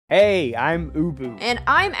Hey, I'm Ubu. And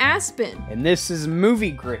I'm Aspen, And this is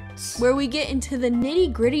Movie Grits. where we get into the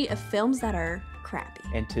nitty-gritty of films that are crappy.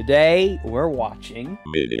 And today we're watching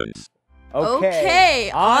Millions.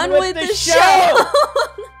 Okay, on with the show!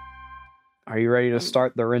 Are you ready to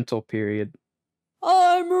start the rental period?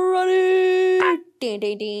 I'm ready! Ding,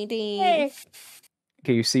 ding, ding, ding.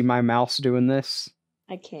 Can you see my mouse doing this?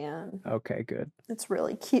 I can. Okay, good. It's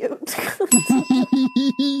really cute.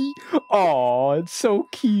 Oh, it's so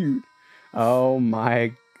cute. Oh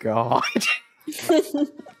my god.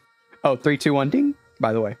 Oh, 3, 2, 1, ding,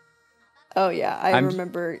 by the way. Oh yeah, I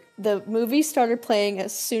remember the movie started playing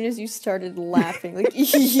as soon as you started laughing. Like,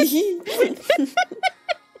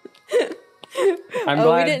 I'm oh,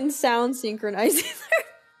 glad. we didn't sound synchronize either.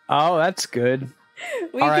 Oh, that's good.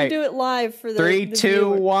 We All can right. do it live for the 3, the 2,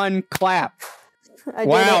 viewer. 1, clap. I did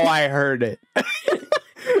Wow, it. I heard it.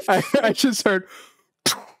 I just heard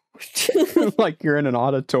like you're in an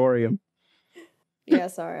auditorium. Yeah,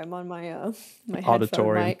 sorry, I'm on my my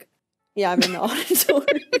Auditorium. headphone mic. Yeah, I'm in the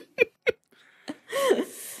auditorium.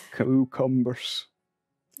 Cucumbers,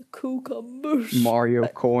 Cucumbers. Mario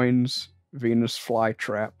coins, Venus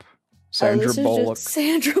flytrap, Oh, Sandra this is Bullock. just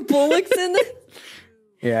Sandra Bullock's in it.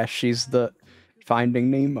 Yeah, she's the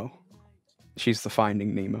Finding Nemo. She's the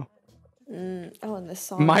Finding Nemo. Oh, and this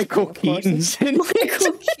song. Michael of course, is Keaton's in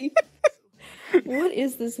Michael Keaton. What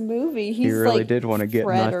is this movie? He's really like did want to get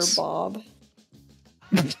Fred nuts. or Bob.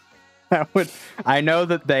 I know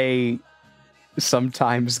that they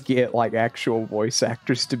sometimes get like actual voice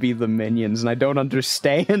actors to be the minions, and I don't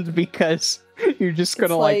understand because you're just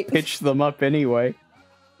gonna like pitch them up anyway.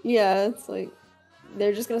 Yeah, it's like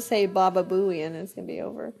they're just gonna say Baba Booey and it's gonna be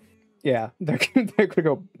over. Yeah, they're gonna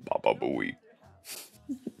go Baba Booey.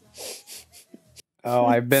 Oh,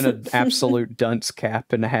 I've been an absolute dunce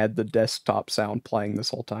cap and had the desktop sound playing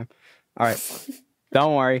this whole time. All right,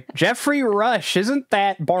 don't worry. Jeffrey Rush, isn't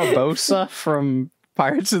that Barbossa from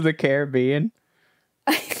Pirates of the Caribbean?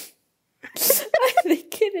 I think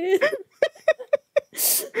it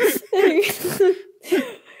is.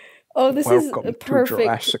 Oh, this Welcome is to perfect.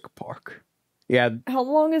 Jurassic Park. Yeah, How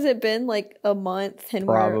long has it been? Like a month, and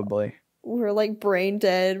probably. we're like brain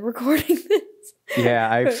dead recording this.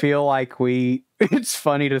 Yeah, I feel like it's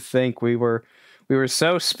funny to think we were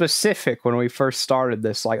so specific when we first started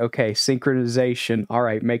this, like, okay, synchronization, all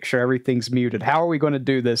right, make sure everything's muted. How are we going to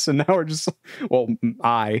do this? And now we're just, well,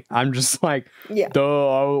 I'm just like, Yeah. duh,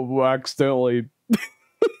 I accidentally,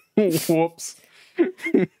 whoops.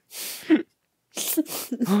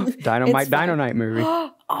 Dynamite movie.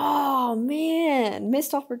 Oh man,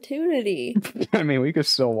 missed opportunity. I mean, we could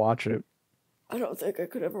still watch it. I don't think I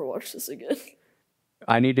could ever watch this again.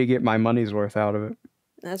 I need to get my money's worth out of it.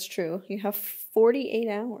 That's true. You have 48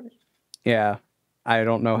 hours. Yeah, I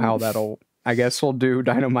don't know how I guess we'll do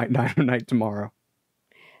Dynamite tomorrow.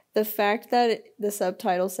 The fact that the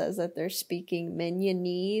subtitle says that they're speaking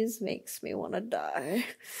Minionese makes me want to die.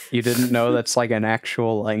 You didn't know that's like an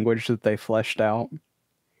actual language that they fleshed out?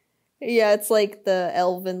 Yeah, it's like the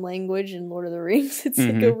Elven language in Lord of the Rings. It's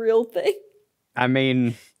like a real thing. I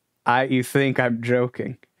mean, you think I'm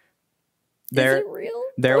joking. Is it real?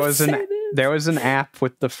 There was an app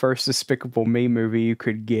with the first Despicable Me movie you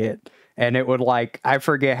could get, and it would like, I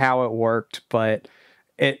forget how it worked, but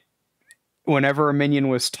whenever a minion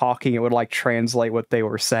was talking, it would like translate what they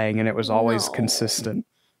were saying, and it was always consistent.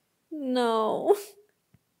 No.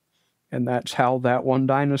 And that's how that one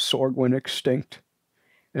dinosaur went extinct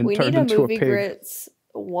and We turned need a into a movie pig. grits.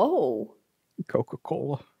 Whoa.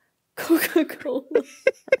 Coca-Cola. Coca-Cola.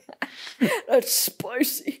 That's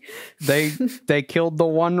spicy. They killed the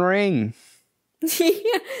One Ring. Yeah,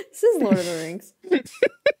 this is Lord of the Rings.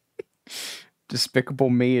 Despicable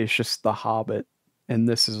Me is just The Hobbit, and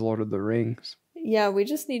this is Lord of the Rings. Yeah, we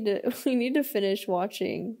need to finish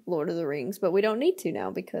watching Lord of the Rings, but we don't need to now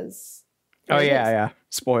because Oh yeah.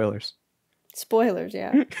 Spoilers. Spoilers,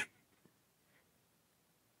 yeah.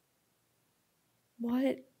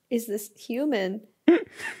 What is this human?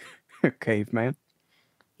 Caveman.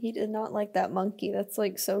 He did not like that monkey. That's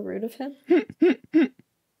like so rude of him.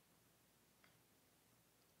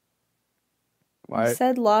 Why? He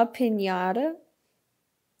said La Piñata.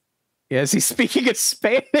 Yeah, is he speaking in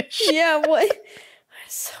Spanish? Yeah, what? I'm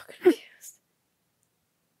so confused.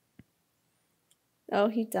 Oh,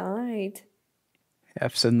 he died.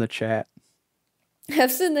 F's in the chat.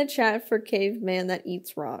 F's in the chat for caveman that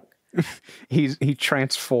eats rock. He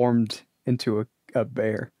transformed into a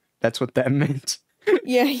bear. That's what that meant.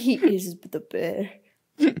 Yeah, he is the bear.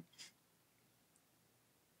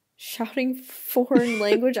 Shouting foreign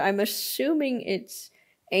language. I'm assuming it's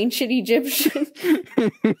ancient Egyptian.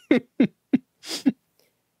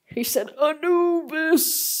 He said,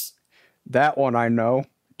 Anubis! That one I know.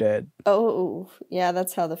 Dead. Oh, yeah,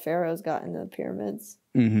 that's how the pharaohs got into the pyramids.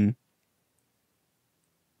 Mm-hmm.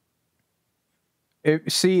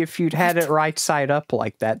 See, if you'd had it right side up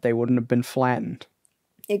like that, they wouldn't have been flattened.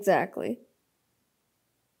 Exactly.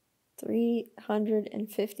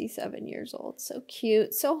 357 years old. So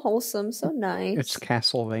cute, so wholesome, so nice. It's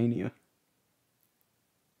Castlevania.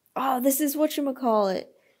 Oh, this is whatchamacallit.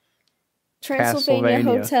 Transylvania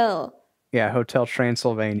Hotel. Yeah, Hotel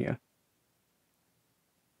Transylvania.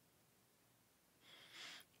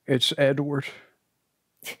 It's Edward.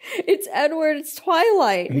 It's Edward. It's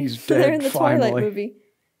Twilight. He's dead. They're in the finally. Twilight movie.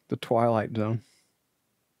 The Twilight Zone.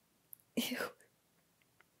 Ew.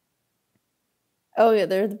 Oh yeah,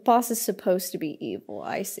 the boss is supposed to be evil.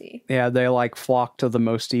 I see. Yeah, they like flock to the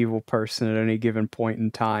most evil person at any given point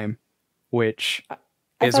in time, which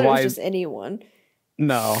is thought why it was just anyone.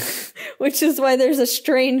 No. Which is why there's a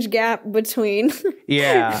strange gap between.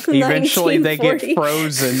 Yeah, eventually they get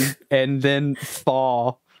frozen and then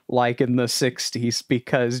thaw like in the 60s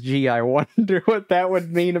because, gee, I wonder what that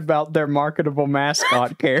would mean about their marketable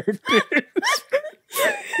mascot characters.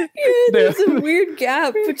 Yeah, there's a weird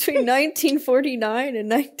gap between 1949 and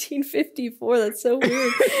 1954. That's so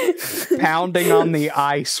weird. Pounding on the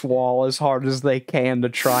ice wall as hard as they can to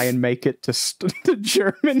try and make it to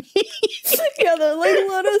Germany. Yeah, they're like,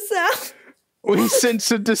 let us out. We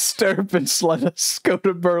sense a disturbance. Let us go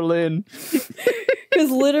to Berlin.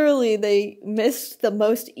 Because literally they missed the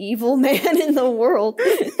most evil man in the world.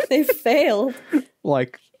 They failed.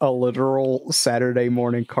 Like a literal Saturday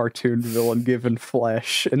morning cartoon villain given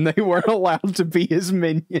flesh, and they weren't allowed to be his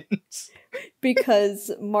minions.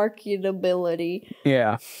 Because marketability.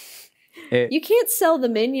 Yeah. You can't sell the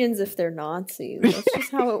minions if they're Nazis. That's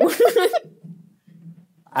just how it works.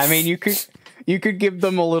 I mean, you could give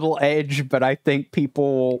them a little edge, but I think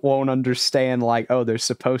people won't understand, like, oh, they're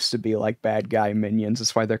supposed to be like bad guy minions.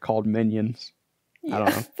 That's why they're called minions. Yeah, I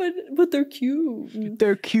don't know. But they're cute.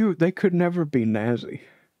 They're cute. They could never be Nazi.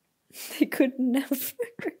 They could never.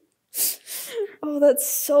 Oh, that's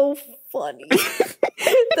so funny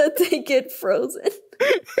that they get frozen.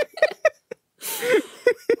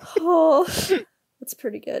 Oh, that's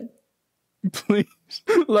pretty good. Please,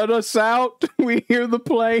 let us out. We hear the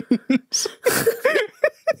planes.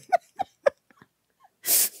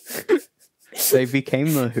 They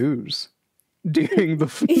became the Who's. During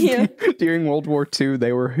World War II,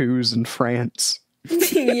 they were Who's in France.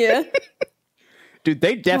 Yeah. Dude,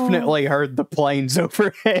 they definitely heard the planes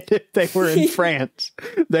overhead if they were in France.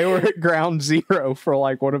 They were at ground zero for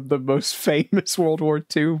like one of the most famous World War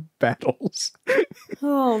II battles.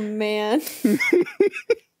 Oh, man.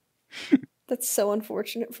 That's so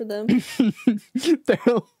unfortunate for them.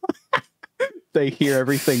 They hear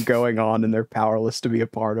everything going on and they're powerless to be a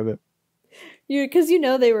part of it. Because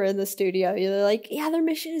they were in the studio. They're like, yeah, their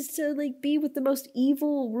mission is to like be with the most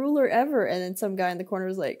evil ruler ever. And then some guy in the corner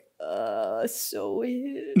was like, so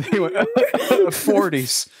They went,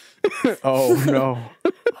 40s. Oh no.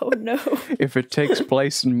 Oh no. If it takes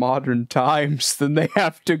place in modern times, then they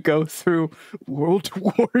have to go through World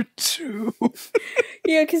War II.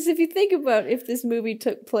 Yeah, because if you think about if this movie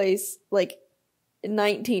took place like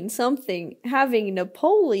 19 something, having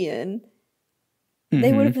Napoleon,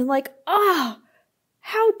 they would have been like, how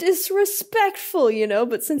disrespectful,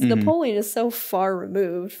 But since Napoleon is so far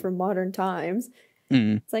removed from modern times,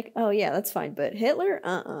 it's like, oh yeah, that's fine. But Hitler,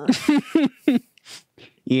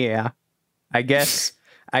 Yeah, I guess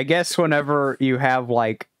whenever you have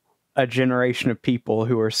like a generation of people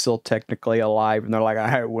who are still technically alive and they're like,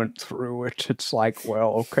 I went through it, it's like,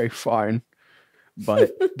 well, okay, fine,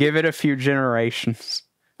 but give it a few generations.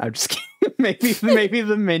 I'm just kidding. Maybe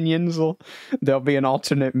the minions there'll be an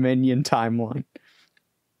alternate minion timeline.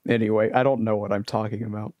 Anyway, I don't know what I'm talking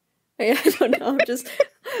about. I don't know.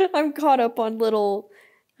 I'm caught up on little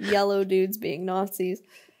yellow dudes being Nazis.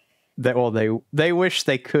 They wish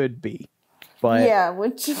they could be, but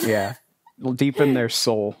yeah, deep in their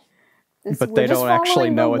soul, but they don't actually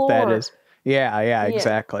know what that is. Yeah,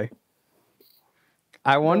 exactly.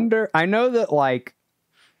 I wonder. I know that, like,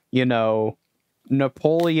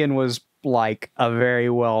 Napoleon was like a very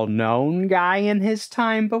well-known guy in his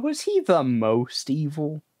time, but was he the most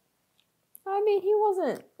evil? I mean, he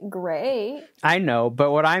wasn't great. I know,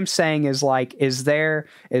 but what I'm saying is, like, is there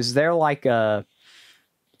like a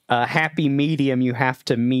happy medium you have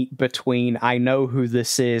to meet between I know who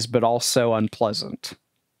this is, but also unpleasant?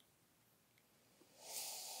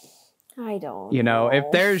 I don't know.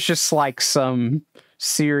 If there's just like some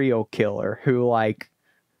serial killer who like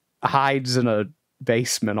hides in a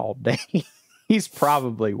basement all day, he's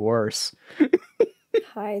probably worse.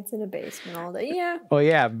 hides in a basement all day. Yeah, Well,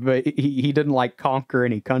 yeah, but he didn't like conquer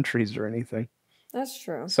any countries or anything. that's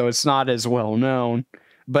true. So it's not as well known.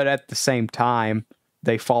 But at the same time,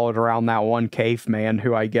 they followed around that one caveman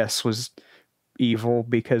who I guess was evil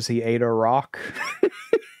because he ate a rock.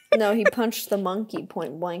 No, he punched the monkey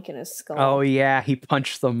point blank in his skull. Oh, yeah, he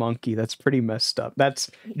punched the monkey. That's pretty messed up.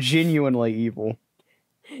 That's genuinely evil.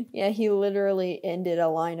 Yeah, he literally ended a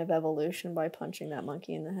line of evolution by punching that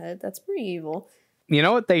monkey in the head. That's pretty evil. You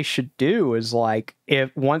know what they should do is, like,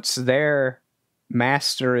 if once their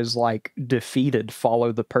master is, like, defeated,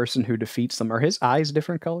 follow the person who defeats them. Are his eyes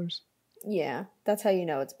different colors? Yeah, that's how you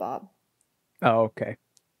know it's Bob. Oh, okay.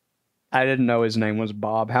 I didn't know his name was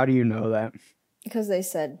Bob. How do you know that? Because they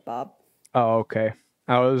said Bob. Oh, okay.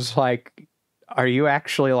 I was like, are you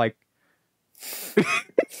actually, like...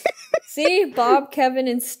 See? Bob, Kevin,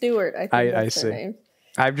 and Stuart, I think that's see. their name.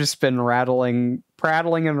 I've just been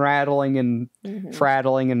prattling and rattling and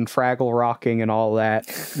frattling and fraggle rocking and all that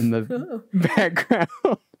in the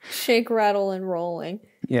background. Shake, rattle, and rolling.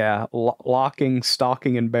 Yeah, locking,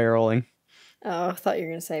 stocking, and barreling. Oh, I thought you were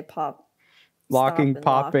going to say pop. Locking,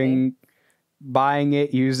 popping, buying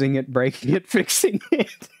it, using it, breaking it, fixing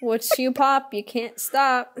it. Once you pop, you can't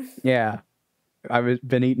stop. Yeah. I've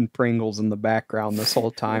been eating Pringles in the background this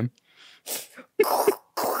whole time.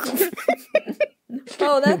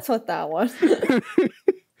 Oh, that's what that was.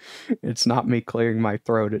 It's not me clearing my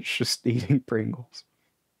throat, it's just eating Pringles.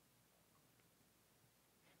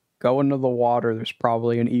 Go into the water, there's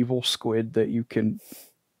probably an evil squid that you can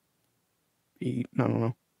eat. I don't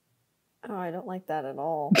know. Oh, I don't like that at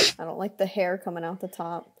all. I don't like the hair coming out the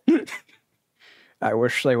top. I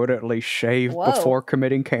wish they would at least shave before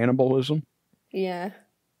committing cannibalism. Yeah.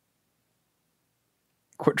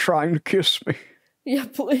 Quit trying to kiss me. Yeah,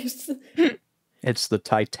 please. It's the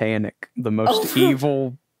Titanic, the most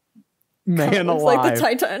evil man alive. Like the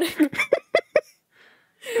Titanic.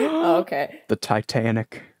 Oh, okay. The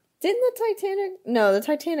Titanic. Didn't the Titanic? No, the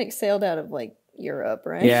Titanic sailed out of, like, Europe,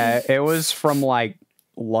 right? Yeah, it was from, like,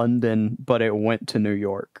 London, but it went to New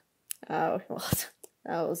York. Oh, well,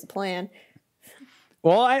 that was the plan.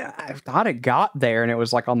 Well, I thought it got there and it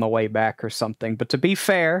was, like, on the way back or something. But to be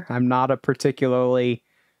fair, I'm not a particularly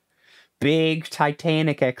big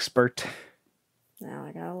Titanic expert. Now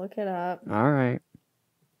I gotta look it up. All right. I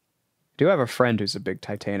do have a friend who's a big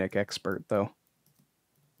Titanic expert, though.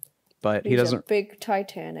 But he doesn't... a big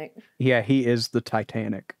Titanic. Yeah, he is the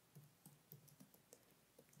Titanic.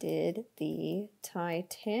 Did the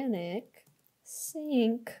Titanic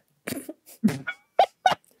sink? The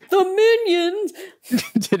Minions!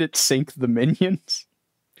 Did it sink the Minions?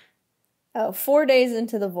 Oh, 4 days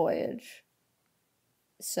into the voyage.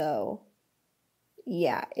 So,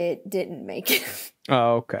 yeah, it didn't make it.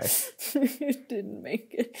 Oh, okay. It didn't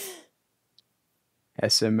make it.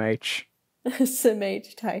 SMH.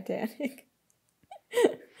 SMH Titanic.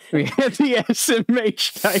 We had the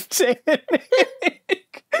SMH Titanic.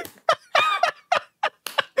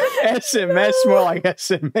 SMS more like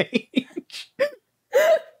SMH.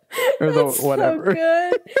 Or the That's whatever.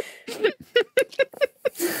 So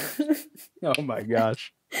good. Oh my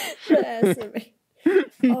gosh. The SMH.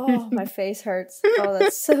 Oh, my face hurts. Oh,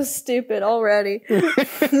 that's so stupid already.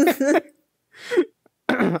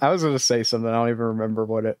 I was going to say something. I don't even remember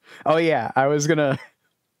what it... Oh, yeah. I was going to...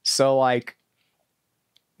 So, like...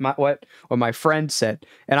 What my friend said.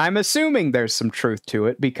 And I'm assuming there's some truth to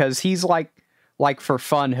it because he's like for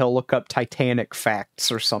fun, he'll look up Titanic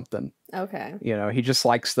facts or something. Okay. You know, he just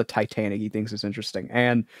likes the Titanic. He thinks it's interesting.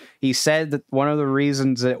 And he said that one of the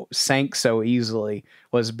reasons it sank so easily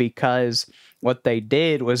was because what they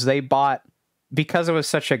did was they bought... Because it was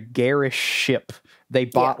such a garish ship, they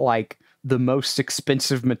bought, like... the most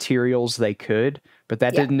expensive materials they could, but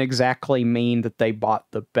that didn't exactly mean that they bought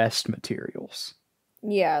the best materials.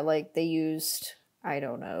 Yeah, like they used, I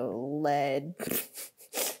don't know, lead,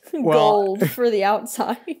 gold for the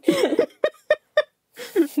outside.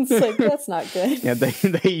 It's like, that's not good. Yeah,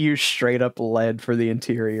 they use straight up lead for the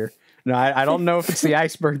interior. No, I don't know if it's the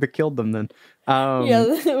iceberg that killed them then.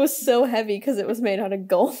 Yeah, it was so heavy because it was made out of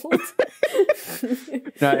gold.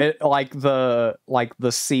 No, like the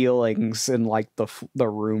ceilings and like the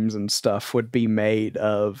rooms and stuff would be made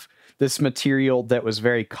of this material that was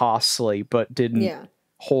very costly but didn't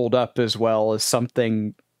hold up as well as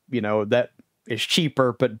something, you know, that is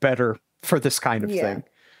cheaper but better for this kind of thing.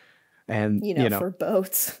 And you know, for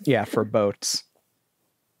boats. Yeah, for boats.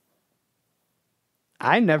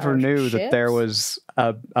 I never knew that there was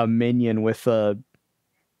a minion with an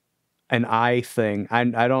eye thing.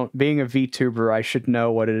 I don't, being a VTuber, I should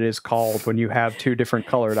know what it is called when you have two different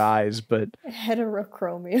colored eyes, but...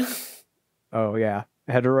 Heterochromia. Oh, yeah.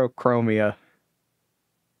 Heterochromia.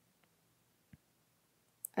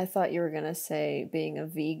 I thought you were gonna say being a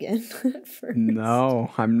vegan at first.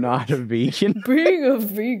 No, I'm not a vegan. Being a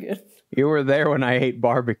vegan. You were there when I ate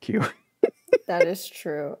barbecue. That is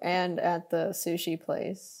true. And at the sushi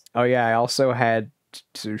place. Oh yeah, I also had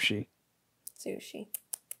sushi. Sushi.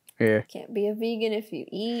 Yeah. Can't be a vegan if you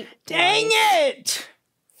eat. Dang it!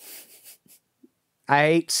 I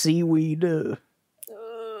ate seaweed. Oh,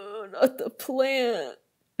 not the plant.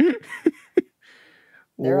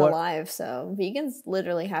 They're alive, so vegans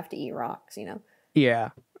literally have to eat rocks, you know? Yeah.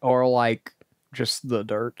 Or like just the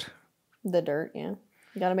dirt. The dirt, yeah.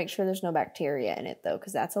 You gotta make sure there's no bacteria in it though,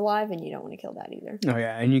 because that's alive and you don't want to kill that either. Oh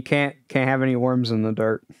yeah, and you can't have any worms in the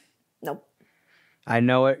dirt. Nope. I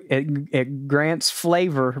know it grants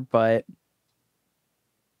flavor, but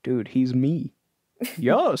dude, he's me.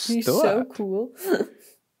 Yes, he's so cool.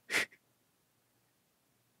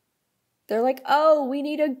 They're like, oh, we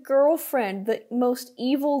need a girlfriend, the most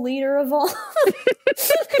evil leader of all.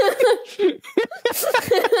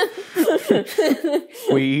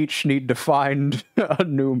 We each need to find a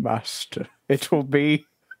new master. It will be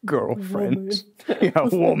girlfriend. Yeah,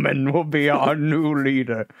 woman will be our new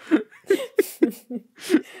leader.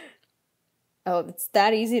 Oh, it's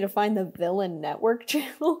that easy to find the Villain Network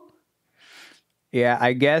channel? Yeah,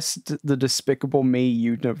 I guess the Despicable Me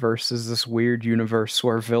universe is this weird universe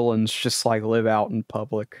where villains just like live out in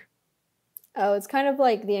public. Oh, it's kind of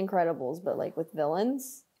like The Incredibles, but like with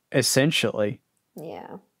villains? Essentially.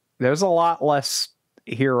 Yeah. There's a lot less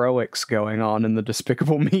heroics going on in the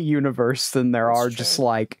Despicable Me universe than there are just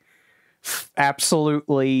like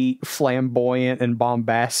absolutely flamboyant and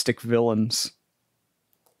bombastic villains.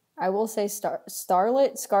 I will say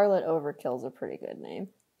Scarlet Overkill's a pretty good name.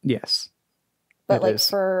 Yes. But like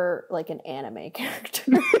for like an anime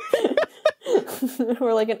character.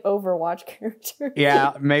 Or like an Overwatch character.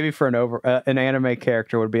 Yeah, maybe for an anime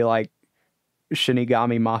character would be like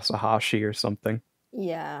Shinigami Masahashi or something.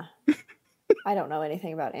 Yeah. I don't know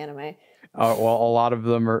anything about anime. Oh, well, a lot of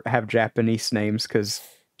them have Japanese names because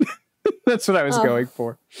that's what I was going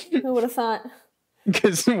for. Who would have thought?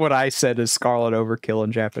 Because what I said is Scarlet Overkill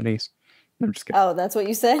in Japanese. I'm just kidding. Oh, that's what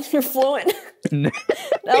you said? You're fluent.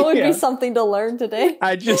 That would be something to learn today.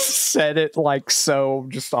 I just said it like so,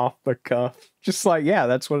 just off the cuff. Just like, yeah,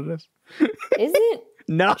 that's what it is. Is it?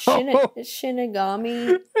 No.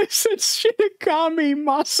 Shinigami? I said Shinigami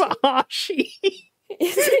Masahashi.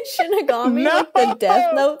 Is it Shinigami? No. Like the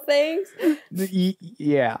Death Note things?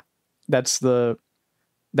 Yeah. That's the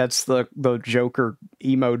Joker,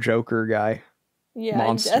 emo Joker guy. Yeah,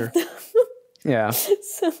 monster. Yeah.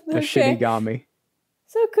 So, a Shinigami.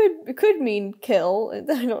 So it could mean kill.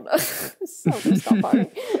 I don't know. Stop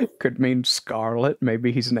talking. Could mean Scarlet.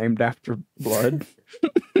 Maybe he's named after blood.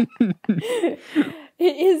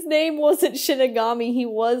 His name wasn't Shinigami. He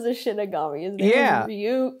was a Shinigami. His name was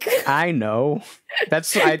Ryuk. I know. I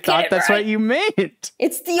thought that's what you meant.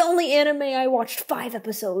 It's the only anime I watched 5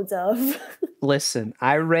 episodes of. Listen,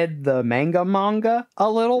 I read the manga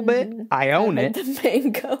a little bit. I own it. The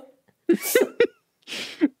manga.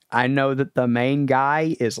 I know that the main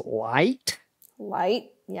guy is Light. Light,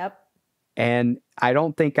 yep. And I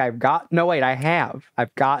don't think I have.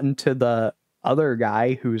 I've gotten to the other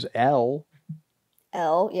guy who's L.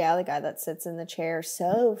 L, yeah, the guy that sits in the chair.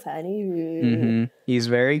 So funny. Mm-hmm. He's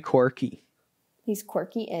very quirky. He's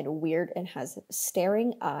quirky and weird and has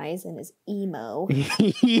staring eyes and is emo.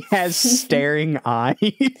 He has staring eyes.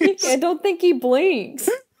 I don't think he blinks.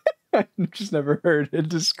 I've just never heard it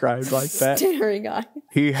described like that. Staring eyes.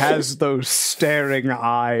 He has those staring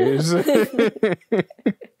eyes.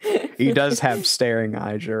 He does have staring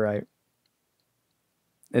eyes, you're right.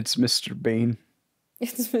 It's Mr. Bean.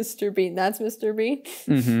 It's Mr. Bean. That's Mr. Bean?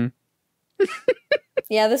 Mm-hmm.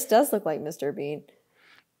 Yeah, this does look like Mr. Bean.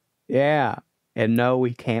 Yeah. And no,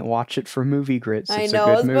 we can't watch it for movie grits. It's I know, a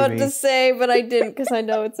good I was about movie. to say, but I didn't because I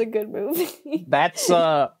know it's a good movie. That's,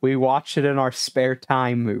 we watch it in our spare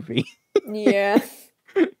time movie. Yeah.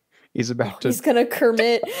 He's gonna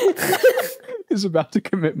commit. He's about to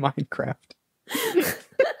commit Minecraft.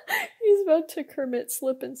 He's about to commit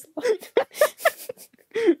slip and slide.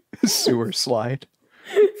 Sewer slide.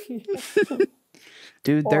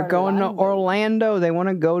 Dude, they're going to Orlando. They want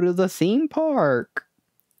to go to the theme park.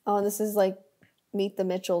 Oh, this is like Meet the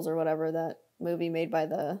Mitchells or whatever, that movie made by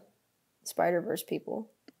the Spider-Verse people.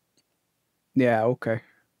 Yeah, okay.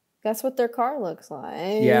 That's what their car looks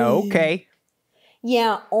like. Yeah, okay.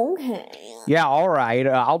 Yeah, okay. Yeah, all right.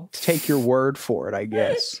 I'll take your word for it, I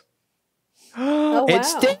guess. Oh, wow.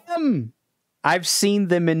 It's them! I've seen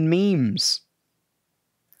them in memes.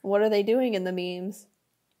 What are they doing in the memes?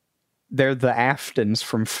 They're the Aftons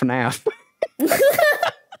from FNAF.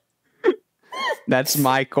 That's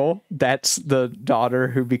Michael. That's the daughter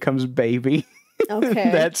who becomes Baby.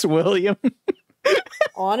 Okay. That's William.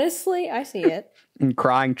 Honestly, I see it. And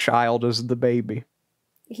Crying Child is the baby.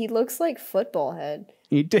 He looks like Football Head.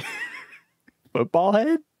 He did. Football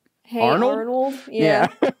Head? Hey, Arnold? Arnold? Yeah.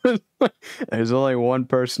 There's only one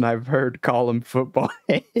person I've heard call him Football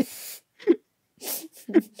Head.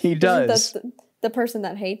 He does. Isn't that the person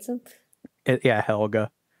that hates him? Yeah,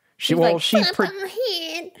 Helga. She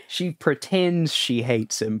pretends she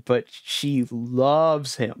hates him, but she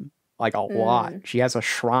loves him like a lot. She has a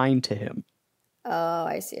shrine to him. Oh,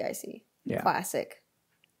 I see. Yeah. Classic.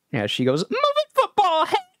 Yeah, she goes, "Move it, Football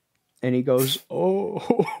Head!" And he goes,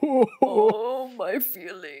 Oh, my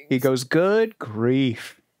feelings. He goes, "Good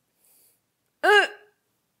grief."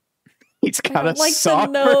 He's got a like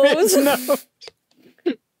sock the for his nose. nose.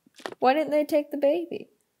 Why didn't they take the baby?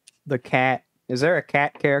 The cat. Is there a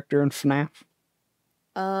cat character in FNAF?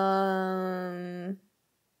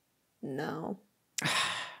 No.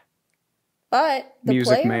 But the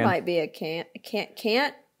Music player Man. might be a can't.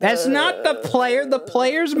 That's not the player. The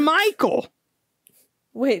player's Michael.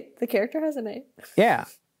 Wait, the character has a name? Yeah.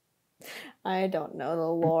 I don't know the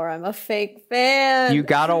lore. I'm a fake fan. You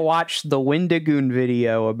gotta watch the Wendigoon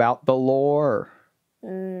video about the lore.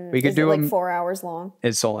 We could Is do it like 4 hours long?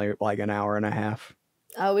 It's only like an hour and a half.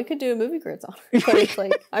 Oh, we could do a movie grits on it. But it's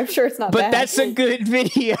like, I'm sure it's not But bad. that's a good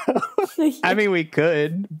video. I mean, we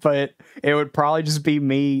could, but it would probably just be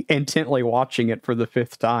me intently watching it for the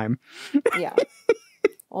 5th time. Yeah.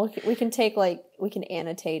 Well, we can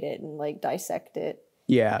annotate it and like dissect it.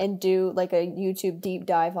 Yeah. And do like a YouTube deep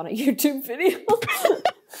dive on a YouTube video.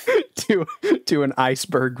 to an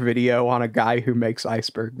iceberg video on a guy who makes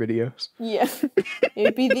iceberg videos. Yeah.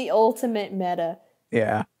 It'd be the ultimate meta.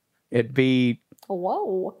 Yeah. It'd be...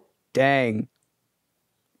 Whoa. Dang.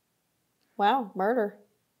 Wow, murder.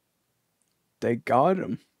 They got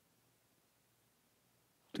him.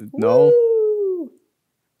 No. Woo!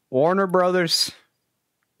 Warner Brothers.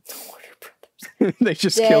 Warner Brothers. They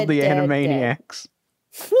just killed the Animaniacs.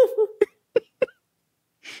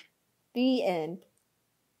 The end.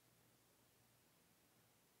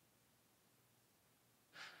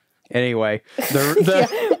 Anyway, yeah,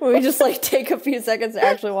 we just like take a few seconds to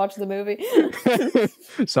actually watch the movie.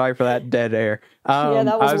 Sorry for that dead air. Yeah,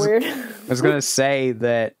 that was weird. I was gonna say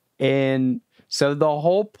that so the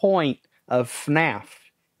whole point of FNAF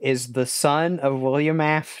is the son of William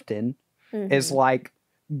Afton is like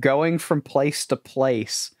going from place to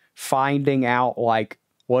place, finding out like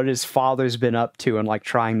what his father's been up to and like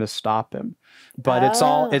trying to stop him. But it's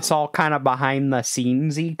all kind of behind the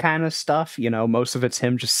scenesy kind of stuff, you know. Most of it's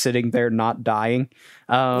him just sitting there not dying.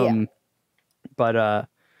 But I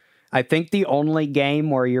think the only game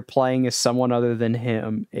where you're playing as someone other than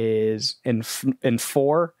him is in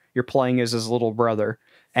 4 you're playing as his little brother,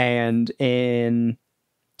 and in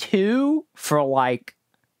 2 for like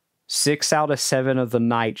 6 out of 7 of the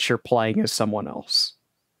nights you're playing as someone else.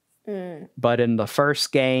 But in the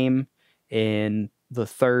first game, in the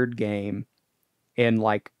third game, in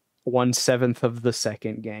like 1/7 of the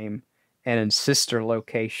second game, and in Sister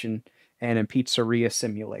Location, and in Pizzeria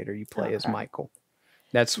Simulator, you play as Michael.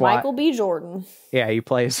 That's why Michael B. Jordan. Yeah, you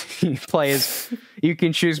can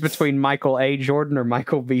choose between Michael A. Jordan or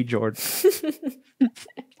Michael B. Jordan.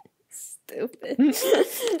 Stupid.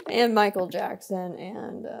 And Michael Jackson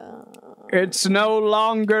and It's no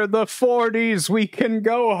longer the 40s, we can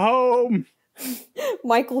go home.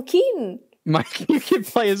 Michael Keaton. You can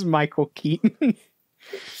play as Michael Keaton.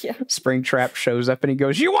 Yeah. Springtrap shows up and he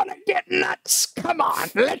goes, "You want to get nuts? Come on,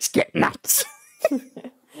 let's get nuts."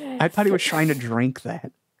 I thought he was trying to drink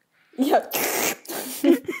that. Yeah.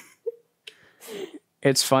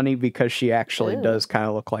 It's funny because she actually does kind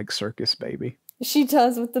of look like Circus Baby. She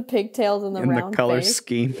does, with the pigtails and the round the color face.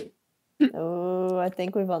 scheme. Oh, I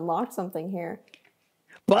think we've unlocked something here.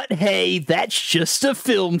 But hey, that's just a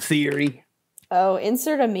film theory. Oh,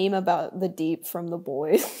 insert a meme about the Deep from The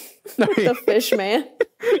Boys. The fish man.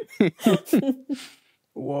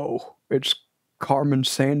 Whoa, it's Carmen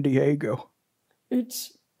Sandiego.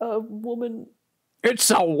 It's a woman. It's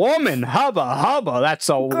a woman! Hubba hubba, that's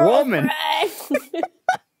a woman!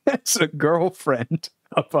 That's a girlfriend.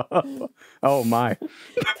 Hubba hubba. Oh my.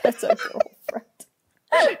 That's a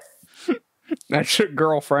girlfriend. That's a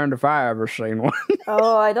girlfriend if I ever seen one.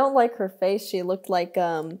 Oh, I don't like her face. She looked like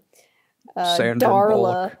Sandra Darla.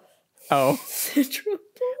 Bullock. Oh.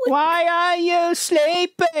 Why are you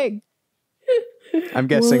sleeping? I'm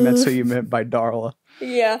guessing that's who you meant by Darla.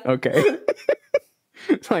 Yeah. Okay.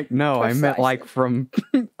 Like, no, I meant like from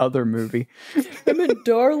other movie. I meant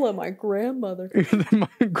Darla, my grandmother.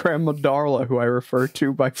 My grandma Darla, who I refer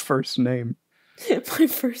to by first name. My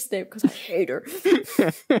first name, because I hate her.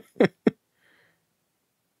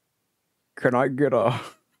 Can I get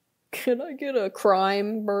a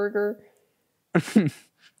crime burger?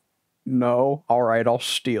 No. All right, I'll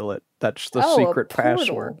steal it. That's the secret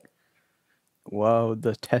password. Whoa,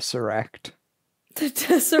 the Tesseract. The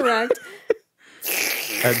Tesseract.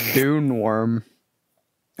 A Dune worm.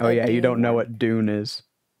 Oh, yeah, you don't know what Dune is.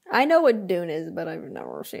 I know what Dune is, but I've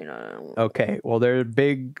never seen it. Okay, well, there are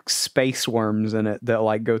big space worms in it that,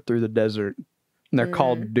 like, go through the desert. And they're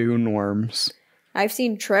called Dune worms. I've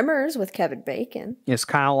seen Tremors with Kevin Bacon. It's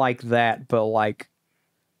kind of like that, but, like,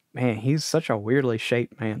 man, he's such a weirdly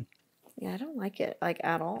shaped man. Yeah, I don't like it, like,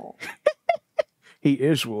 at all. He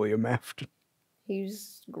is William Afton.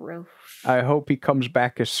 He's gross. I hope he comes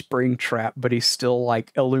back as Springtrap, but he's still,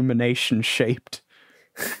 like, Illumination shaped.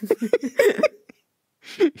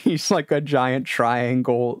 He's like a giant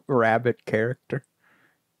triangle rabbit character.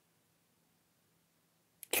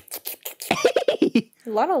 A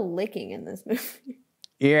lot of licking in this movie.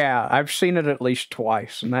 Yeah, I've seen it at least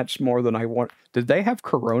twice, and that's more than I want. Did they have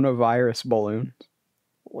coronavirus balloons?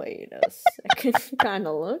 Wait a second. Kind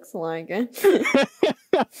of looks like it.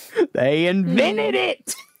 They invented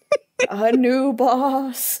it! A new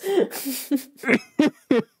boss.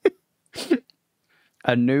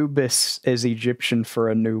 Anubis is Egyptian for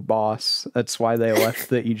a new boss. That's why they left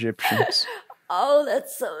the Egyptians. Oh,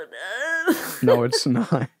 that's so dumb. No, it's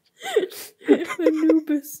not.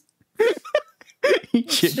 Anubis.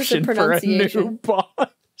 Egyptian for a new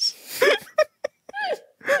boss.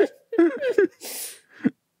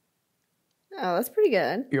 Oh, that's pretty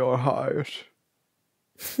good. You're hired.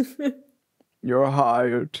 You're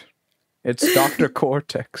hired. It's Dr.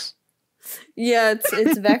 Cortex. Yeah,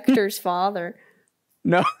 it's Vector's father.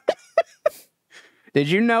 No. Did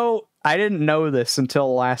you know? I didn't know this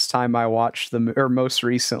until last time I watched most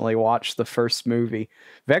recently watched the first movie.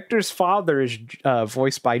 Vector's father is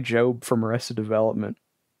voiced by Job from Arrested Development.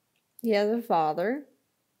 Yeah, the father.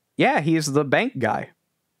 Yeah, he's the bank guy.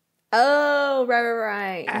 Oh,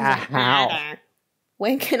 right. Ow.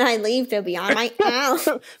 When can I leave to be on my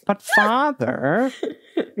own? But father.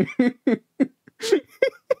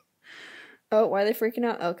 Oh, why are they freaking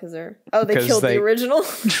out? Oh, because they killed the original.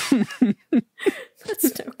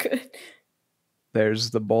 That's no good.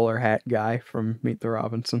 There's the bowler hat guy from Meet the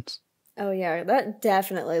Robinsons. Oh yeah, that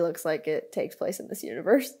definitely looks like it takes place in this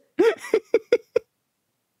universe.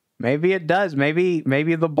 Maybe it does. Maybe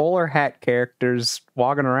the bowler hat character's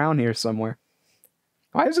walking around here somewhere.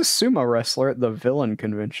 Why is a sumo wrestler at the villain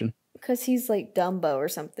convention? Because he's like Dumbo or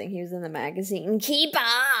something. He was in the magazine. Keep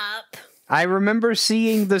up! I remember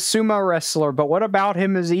seeing the sumo wrestler, but what about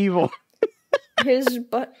him is evil? His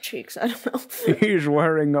butt cheeks, I don't know. He's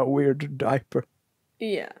wearing a weird diaper.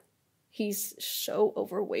 Yeah. He's so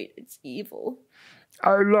overweight, it's evil.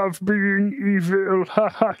 I love being evil. Ha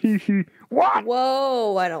ha hee hee. What?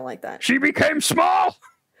 Whoa, I don't like that. She became small!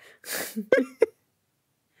 So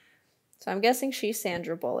I'm guessing she's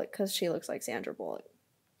Sandra Bullock, because she looks like Sandra Bullock.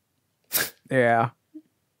 Yeah.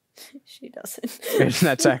 She doesn't. And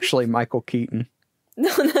that's actually Michael Keaton.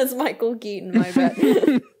 No, that's Michael Keaton, my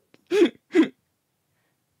bad.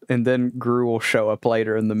 And then Gru will show up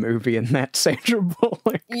later in the movie, and that's Sandra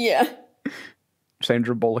Bullock. Yeah.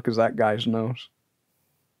 Sandra Bullock is that guy's nose.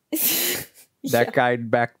 That guy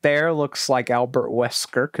back there looks like Albert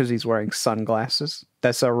Wesker because he's wearing sunglasses.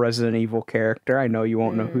 That's a Resident Evil character. I know you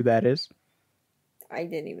won't know who that is. I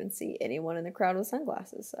didn't even see anyone in the crowd with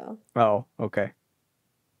sunglasses, so. Oh, okay.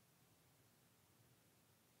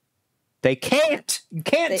 They can't! You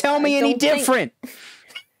can't tell me any different!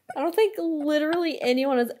 I don't think literally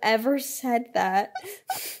anyone has ever said that.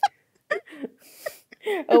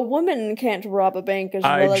 A woman can't rob a bank as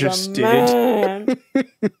well as a man.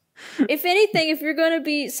 If anything, if you're going to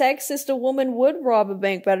be sexist, a woman would rob a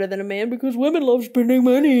bank better than a man because women love spending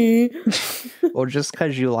money. Well, just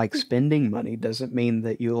because you like spending money doesn't mean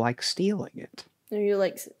that you like stealing it.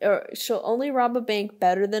 She'll only rob a bank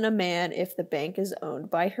better than a man if the bank is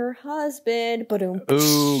owned by her husband.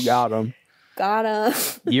 Ooh, got him. Got him.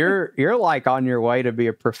 You're like on your way to be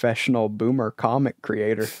a professional boomer comic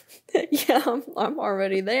creator. Yeah, I'm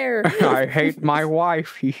already there. I hate my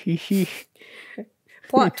wife.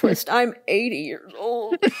 Plot twist, I'm 80 years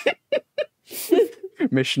old.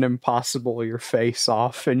 Mission Impossible, your face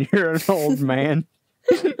off and you're an old man.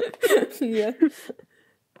 Yeah.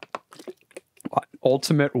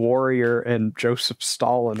 Ultimate Warrior and Joseph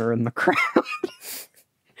Stalin are in the crowd.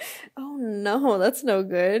 Oh No, that's no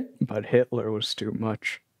good. But Hitler was too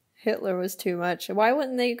much. Hitler was too much. Why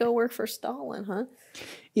wouldn't they go work for Stalin, huh?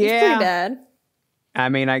 Yeah. He's pretty bad. I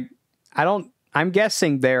mean, I don't... I'm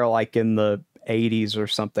guessing they're like in the 80s or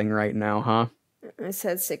something right now, huh? It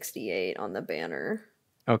said 68 on the banner.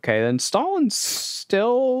 Okay, then Stalin's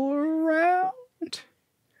still around?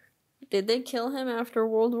 Did they kill him after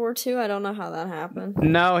World War II? I don't know how that happened.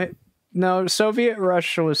 No, Soviet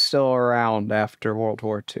Russia was still around after World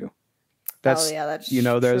War II. That's,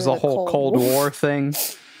 there's the whole Cold War thing.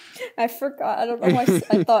 I forgot. I don't know why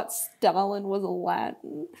I thought Stalin was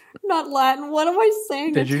Latin. Not Latin. What am I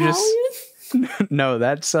saying? Did Italian? You just... No,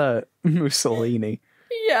 that's Mussolini.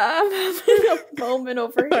 Yeah, I'm having a moment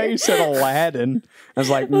over here. You said Aladdin. I was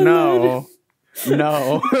like, no.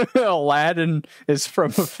 Aladdin is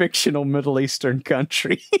from a fictional Middle Eastern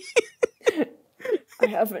country. I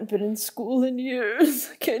haven't been in school in years.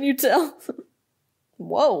 Can you tell?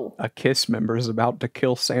 Whoa. A KISS member is about to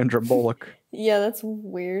kill Sandra Bullock. Yeah, that's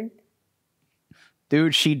weird.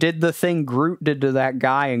 Dude, she did the thing Groot did to that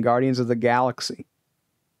guy in Guardians of the Galaxy.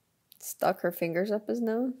 Stuck her fingers up his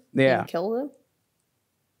nose? Yeah. And killed him?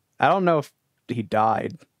 I don't know if he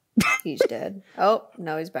died. He's dead. Oh,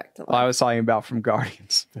 no, he's back to life. Well, I was talking about from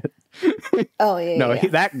Guardians. But oh, yeah. No, yeah.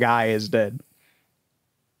 that guy is dead.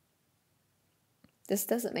 This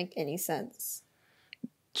doesn't make any sense.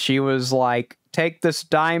 She was like, take this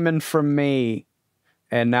diamond from me.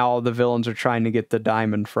 And now all the villains are trying to get the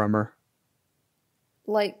diamond from her.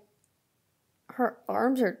 Like, her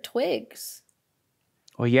arms are twigs.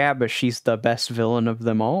 Well, yeah, but she's the best villain of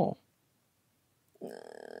them all.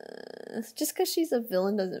 Just because she's a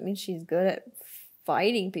villain doesn't mean she's good at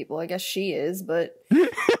fighting people. I guess she is, but...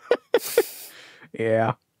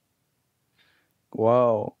 Yeah.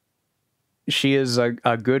 Whoa. She is a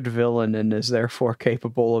good villain and is therefore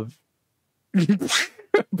capable of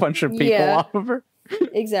a bunch of people off of her.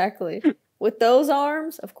 Exactly. With those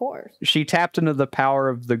arms, of course. She tapped into the power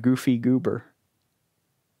of the Goofy Goober.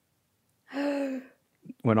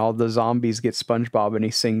 When all the zombies get SpongeBob and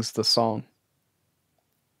he sings the song.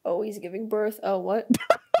 Oh, he's giving birth. Oh, what?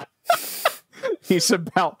 He's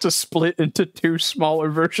about to split into two smaller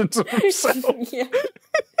versions of himself. Yeah.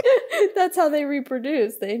 That's how they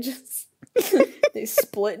reproduce. They just... they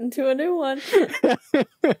split into a new one.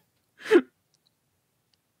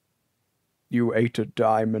 You ate a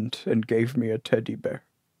diamond and gave me a teddy bear.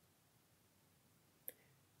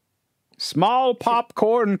 Small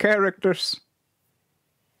popcorn characters.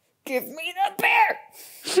 Give me the bear!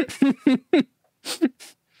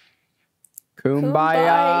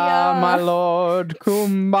 Kumbaya, my lord,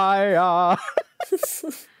 kumbaya.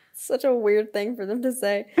 Such a weird thing for them to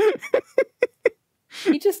say.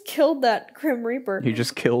 He just killed that Grim Reaper. He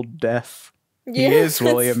just killed death. Yeah, he is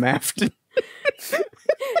William Afton.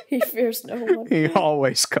 He fears no one. He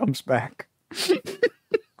always comes back.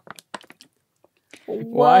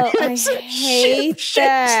 Well, I hate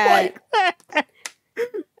that. Like that.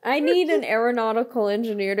 I need an aeronautical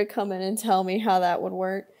engineer to come in and tell me how that would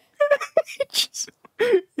work.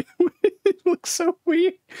 It looks so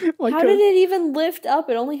weird. Like how did it even lift up?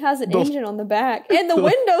 It only has an engine on the back. And the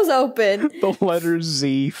window's open. The letter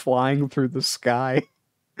Z flying through the sky.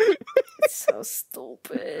 It's so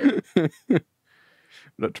stupid.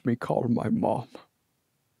 Let me call my mom.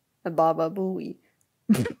 A Baba Booey.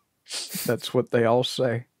 That's what they all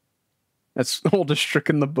say. That's the oldest trick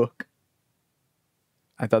in the book.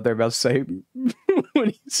 I thought they were about to say when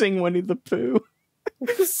you sing Winnie the Pooh.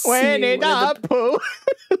 Winnie the Pooh.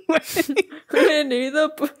 Winnie the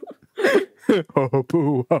Pooh. Oh,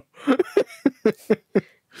 Pooh.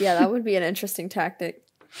 Yeah, that would be an interesting tactic.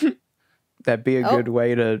 That'd be a good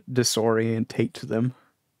way to disorientate them.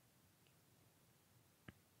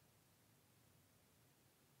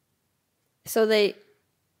 So they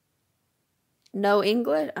know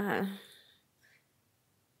English?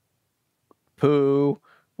 Pooh.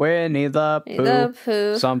 Winnie the Pooh. The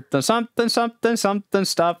Pooh. Something, something, something, something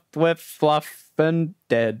stuffed with fluff and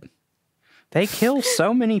dead. They kill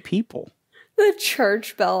so many people. The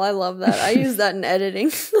church bell. I love that. I use that in editing.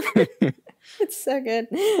 It's so good.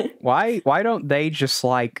 Why don't they just,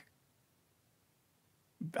 like,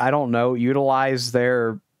 I don't know, utilize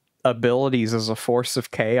their abilities as a force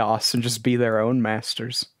of chaos and just be their own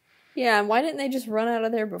masters? Yeah, and why didn't they just run out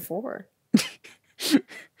of there before?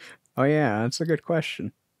 Oh yeah, that's a good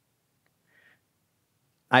question.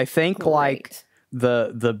 I think Great. like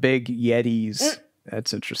the big Yetis.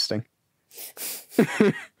 That's interesting.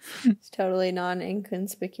 It's totally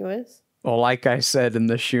non-inconspicuous. Well, like I said, in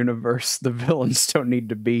this universe, the villains don't need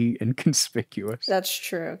to be inconspicuous. That's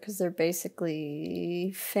true, because they're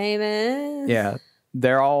basically famous. Yeah,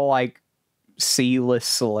 they're all like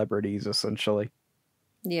C-list celebrities, essentially.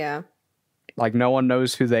 Yeah. Like, no one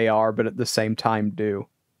knows who they are, but at the same time do.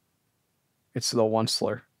 It's the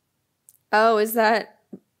Onceler. Oh, is that...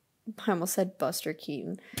 I almost said Buster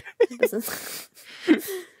Keaton. It doesn't...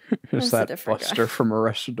 Is that Buster from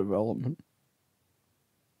Arrested Development?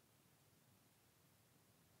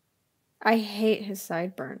 I hate his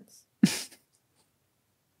sideburns.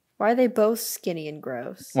 Why are they both skinny and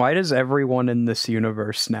gross? Why does everyone in this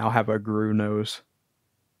universe now have a Gru nose?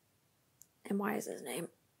 And why is his name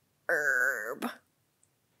Herb?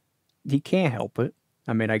 He can't help it.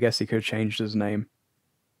 I mean, I guess he could have changed his name.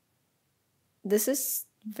 This is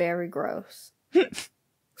very gross.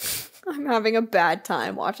 I'm having a bad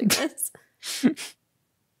time watching this.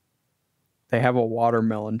 They have a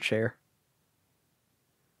watermelon chair.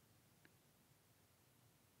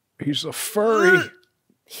 He's a furry.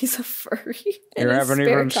 He's a furry. You haven't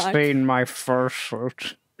even seen my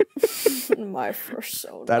fursuit. My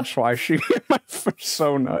fursona. That's why my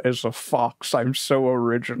fursona is a fox. I'm so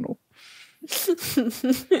original.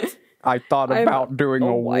 I thought about doing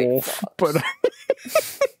a wolf, but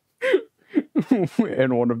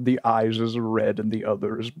and one of the eyes is red and the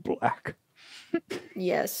other is black.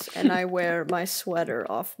 Yes, and I wear my sweater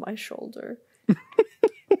off my shoulder.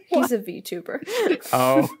 He's a VTuber.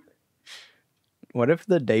 Oh. What if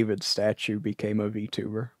the David statue became a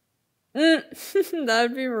VTuber?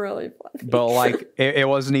 That'd be really funny. But like, it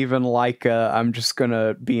wasn't even like I'm just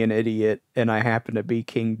gonna be an idiot and I happen to be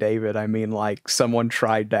King David. I mean, like, someone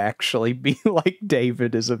tried to actually be like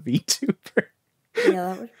David as a VTuber. Yeah,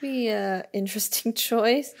 that would be an interesting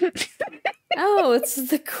choice. Oh, it's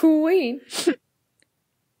the Queen.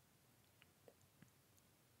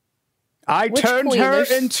 Which turned queen? Her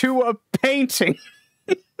into a painting.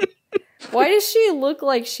 Why does she look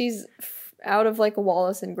like she's out of like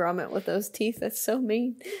Wallace and Gromit with those teeth? That's so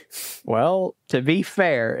mean. Well, to be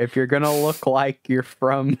fair, if you're gonna look like you're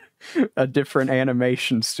from a different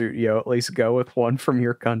animation studio, at least go with one from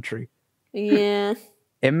your country. Yeah.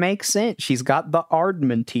 It makes sense. She's got the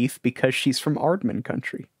Aardman teeth because she's from Aardman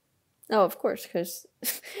country. Oh, of course, because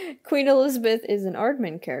Queen Elizabeth is an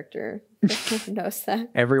Aardman character. Everyone knows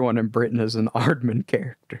that. Everyone in Britain is an Aardman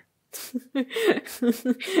character.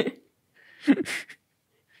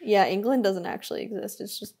 Yeah, England doesn't actually exist.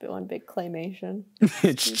 It's just one big claymation.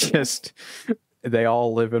 It's just, they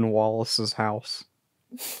all live in Wallace's house.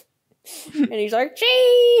 And he's like,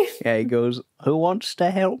 cheese! Yeah, he goes, who wants to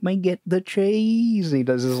help me get the cheese? And he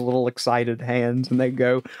does his little excited hands, and they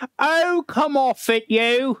go, oh, come off it,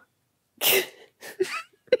 you!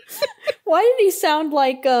 Why did he sound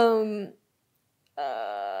like, what's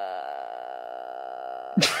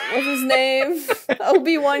his name?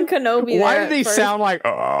 Obi-Wan Kenobi. Why did he sound like,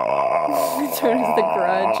 Return of the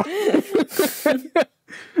Grudge.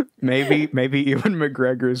 Maybe Ewan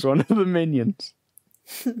McGregor is one of the minions.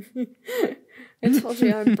 I told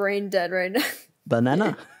you I'm brain dead right now.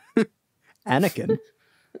 Banana. Anakin.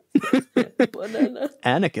 Banana.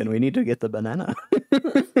 Anakin, we need to get the banana.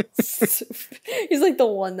 He's like the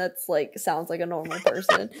one that's like sounds like a normal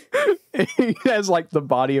person. He has like the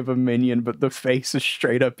body of a minion, but the face is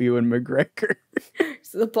straight up Ewan McGregor.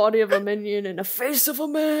 It's the body of a minion and a face of a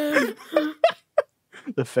man.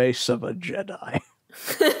 The face of a Jedi.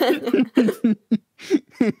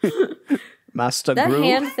 Master that Gru.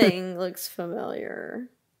 hand thing looks familiar.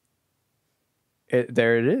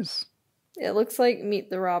 There it is. It looks like Meet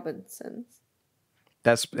the Robinsons.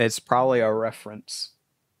 It's probably a reference.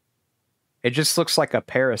 It just looks like a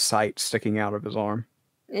parasite sticking out of his arm.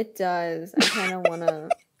 It does. I kind of want to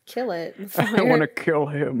kill it. I want to kill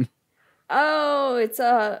him. Oh, it's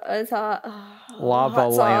a lava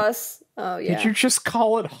hot lamp. Sauce. Oh yeah. Did you just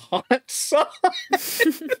call it hot sauce?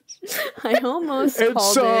 I almost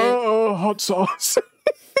called it hot sauce.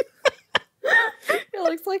 It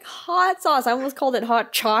looks like hot sauce. I almost called it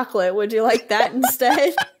hot chocolate. Would you like that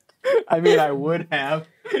instead? I mean, I would have.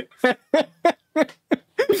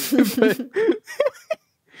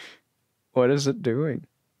 What is it doing?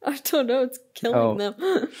 I don't know. It's killing them.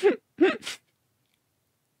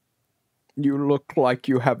 You look like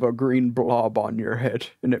you have a green blob on your head,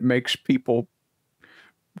 and it makes people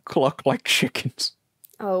cluck like chickens.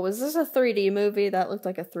 Oh, was this a 3D movie? That looked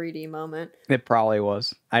like a 3D moment. It probably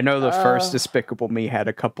was. I know the first Despicable Me had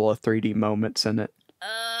a couple of 3D moments in it.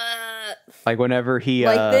 Like whenever he...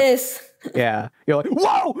 like this. Yeah. You're like,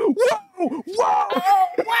 whoa! Whoa! Whoa! Oh,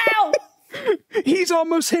 wow! He's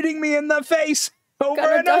almost hitting me in the face!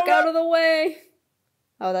 Gotta duck out of the way!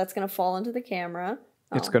 Oh, that's gonna fall into the camera.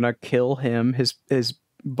 Oh. It's gonna kill him. His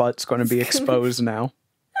butt's gonna be exposed now.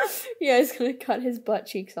 Yeah, he's gonna cut his butt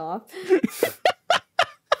cheeks off.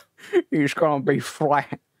 He's gonna be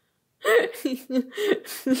flat.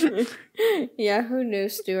 Yeah, who knew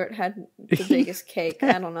Stuart had the biggest cake?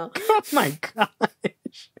 I don't know. Oh my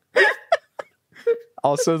gosh.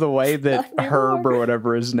 Also, the way that Herb or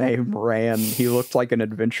whatever his name ran, he looked like an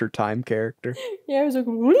Adventure Time character. Yeah, he was like,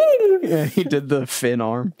 yeah, he did the fin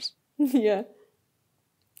arms. Yeah.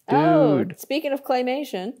 Dude. Oh, speaking of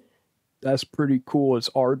claymation. That's pretty cool. It's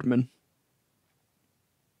Aardman.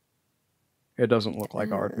 It doesn't look like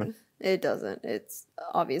Aardman. It doesn't. It's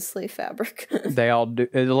obviously fabric. They all do.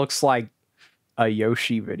 It looks like a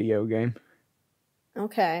Yoshi video game.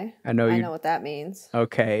 Okay. I know what that means.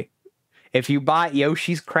 Okay. If you bought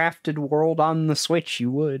Yoshi's Crafted World on the Switch, you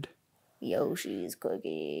would. Yoshi's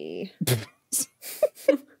Cookie.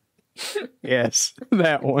 Yes,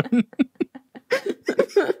 that one.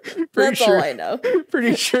 That's all I know.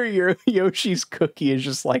 Pretty sure your Yoshi's Cookie is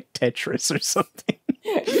just like Tetris or something.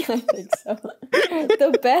 Yeah, I think so.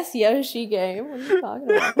 The best Yoshi game. What are you talking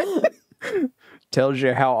about? Tells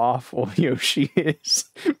you how awful Yoshi is.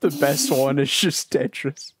 The best one is just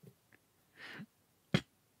Tetris.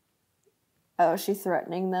 Oh, she's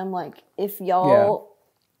threatening them, like, if y'all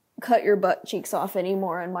cut your butt cheeks off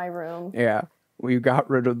anymore in my room. Yeah. We got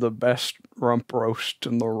rid of the best rump roast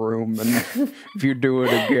in the room, and if you do it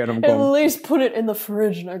again, I'm going... At least put it in the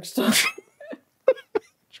fridge next time.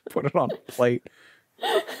 Put it on a plate.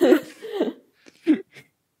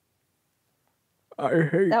 I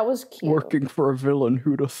hate that was cute. Working for a villain.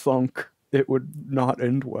 Who'd have thunk it would not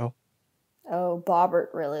end well. Oh,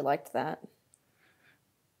 Bobbert really liked that.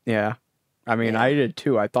 Yeah. I mean, I did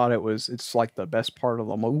too. I thought it's like the best part of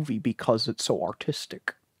the movie because it's so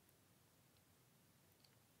artistic.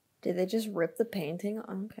 Did they just rip the painting?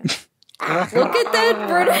 Okay. Look at that,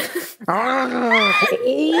 British.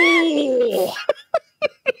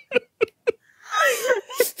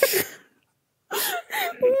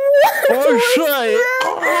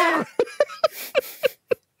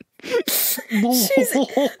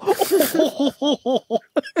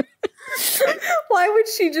 Why would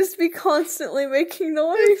she just be constantly making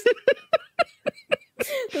noise?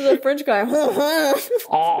 There's a French guy.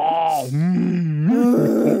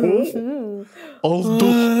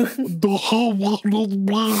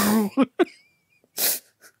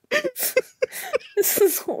 This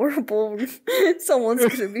is horrible. Someone's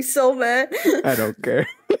gonna be so mad. I don't care.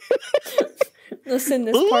 Listen,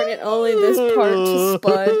 this part and only this part to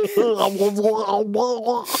Spud.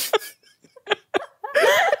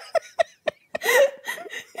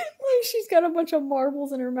 Like she's got a bunch of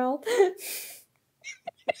marbles in her mouth.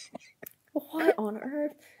 What on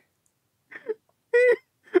earth?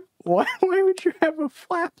 Why would you have a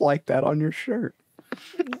flap like that on your shirt?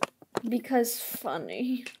 Because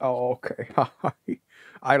funny. Oh, okay.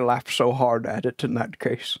 I laughed so hard at it in that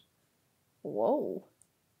case. Whoa.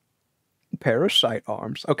 Parasite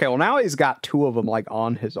arms. Okay, well now he's got two of them like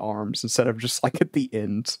on his arms instead of just like at the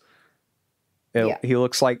ends. He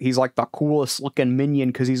looks like he's like the coolest looking minion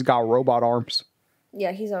because he's got robot arms.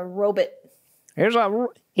 Yeah, he's a robot.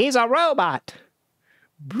 He's a robot.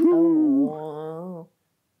 Oh.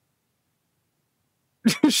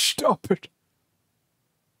 Stop it.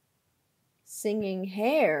 Singing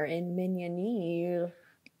hair in Mignonille.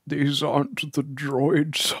 These aren't the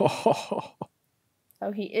droids.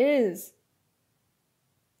 Oh, he is.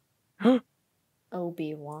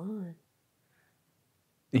 Obi-Wan.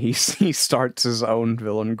 He starts his own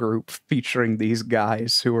villain group featuring these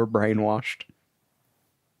guys who are brainwashed.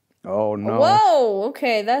 Oh no. Whoa,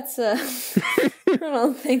 okay, that's I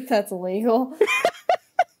don't think that's legal.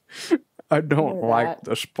 I don't like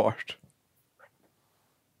this part.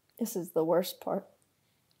 This is the worst part.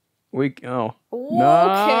 No.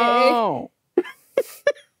 Okay.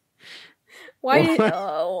 Why did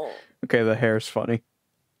Okay, the hair's funny.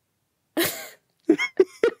 This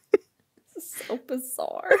is so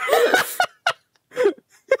bizarre.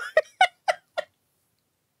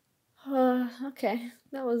 Okay,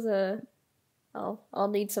 that was I'll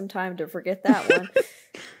need some time to forget that one.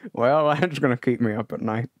 Well, that's gonna keep me up at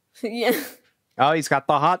night. Yeah. Oh, he's got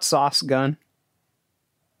the hot sauce gun.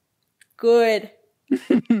 Good.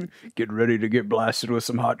 Get ready to get blasted with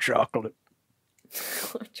some hot chocolate.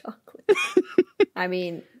 Hot chocolate. I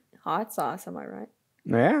mean, hot sauce, am I right?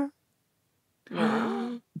 Yeah.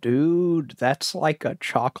 Yeah. Dude, that's like a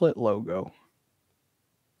chocolate logo.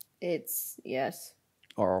 It's, yes.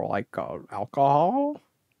 Or like alcohol?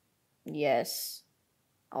 Yes.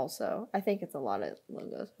 Also, I think it's a lot of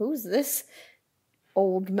logos. Who's this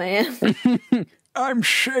old man? I'm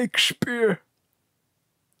Shakespeare.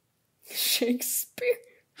 Shakespeare.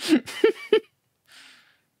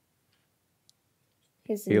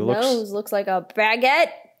 His nose looks like a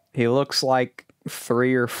baguette. He looks like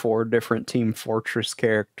 3 or 4 different Team Fortress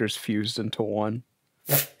characters fused into one.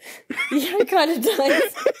 Yeah, it kind of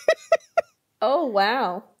does. Oh,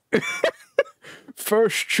 wow.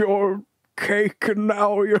 First your cake and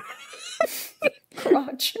now your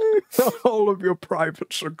Crotch. all of your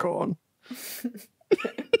privates are gone.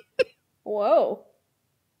 Whoa.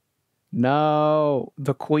 No,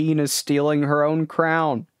 the queen is stealing her own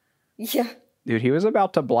crown. Yeah. Dude, he was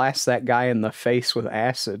about to blast that guy in the face with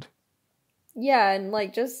acid. Yeah, and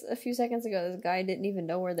like just a few seconds ago, this guy didn't even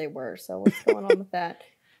know where they were. So what's going on with that?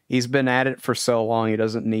 He's been at it for so long, he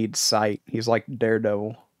doesn't need sight. He's like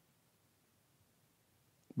Daredevil.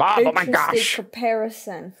 Bob, oh my gosh!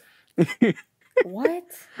 Comparison. What?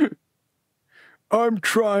 I'm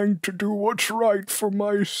trying to do what's right for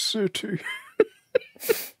my city.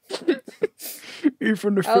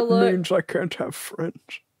 Even if means I can't have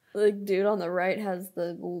friends. The dude on the right has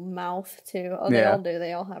the mouth too. Oh, they all do.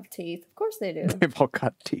 They all have teeth. Of course they do. They've all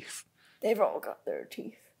got teeth. They've all got their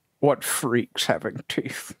teeth. What freaks having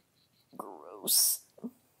teeth? Gross.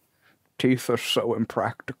 Teeth are so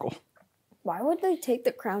impractical. Why would they take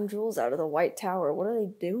the crown jewels out of the White Tower? What are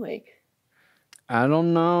they doing? I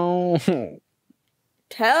don't know.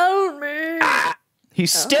 Tell me!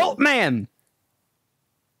 He's Stiltman!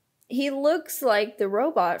 He looks like the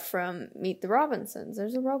robot from Meet the Robinsons.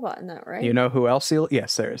 There's a robot in that, right? You know who else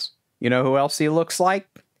yes, there is. You know who else he looks like?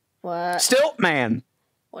 What? Stiltman!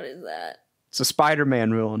 What is that? It's a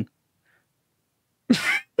Spider-Man villain.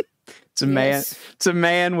 It's a man. It's a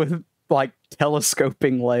man with like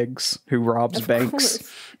telescoping legs who robs banks.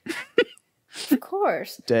 Of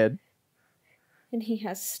course. Dead. And he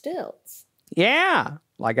has stilts. Yeah.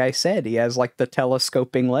 Like I said, he has like the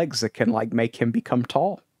telescoping legs that can like make him become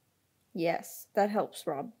tall. Yes, that helps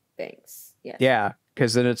rob banks. Yes. Yeah,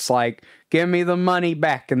 because then it's like, give me the money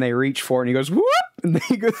back, and they reach for it, and he goes, whoop, and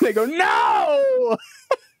they go, no!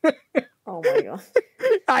 Oh my god.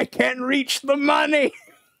 I can't reach the money!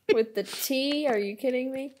 With the T? Are you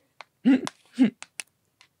kidding me?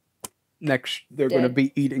 Next, they're going to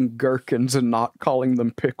be eating gherkins and not calling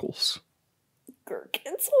them pickles.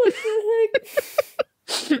 Gherkins? What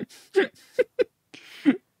the heck?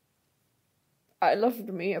 I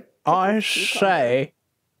loved me a I say,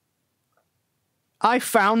 I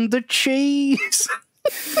found the cheese!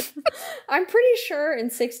 I'm pretty sure in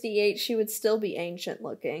 68 she would still be ancient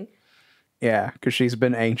looking. Yeah, because she's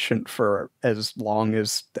been ancient for as long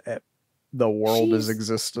as the world has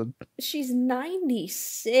existed. She's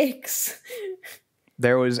 96.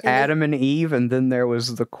 There was Adam and Eve, and then there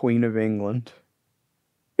was the Queen of England.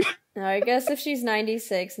 Now, I guess if she's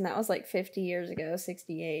 96, and that was like 50 years ago,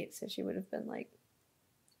 68, so she would have been like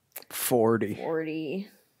 40. 40.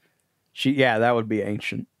 Yeah, that would be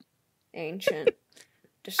ancient. Ancient.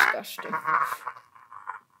 Disgusting.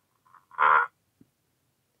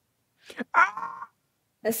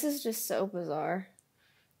 This is just so bizarre.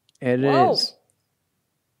 It is.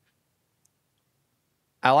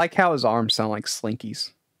 I like how his arms sound like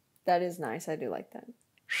slinkies. That is nice. I do like that.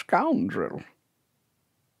 Scoundrel.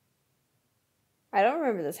 I don't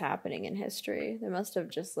remember this happening in history. They must have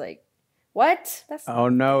just like, what? Oh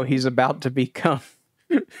no, he's about to become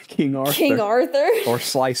King Arthur. King Arthur? Or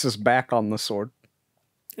slice his back on the sword.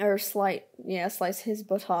 Or slice his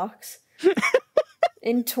buttocks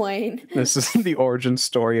in twain. This is the origin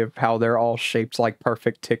story of how they're all shaped like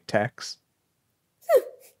perfect Tic Tacs.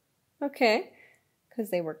 Okay. Because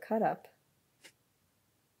they were cut up.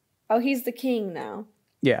 Oh, he's the king now.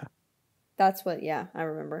 Yeah. That's what, yeah, I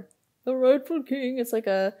remember. The rightful king. It's like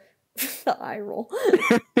the eye roll.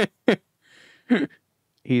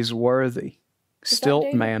 He's worthy.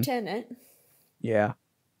 Stiltman. Tennant? Yeah.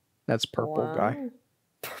 That's purple guy.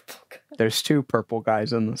 Purple guy. There's 2 purple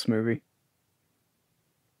guys in this movie.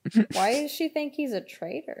 Why does she think he's a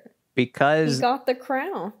traitor? Because he got the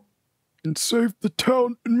crown. And saved the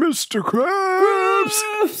town and Mr. Krabs!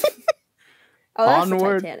 Oh, that's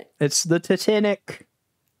Onward. the Titanic. It's the Titanic.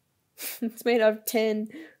 It's made out of tin.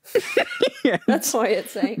 Yeah, that's why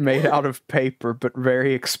it's saying. Made out of paper, but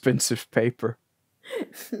very expensive paper.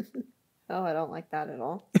 Oh, I don't like that at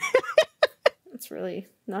all. It's really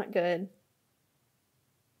not good.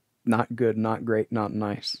 Not good, not great, not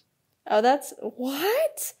nice. Oh, that's...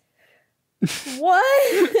 What?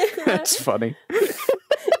 What? That's funny.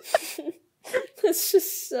 That's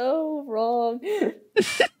just so wrong.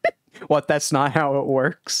 What, that's not how it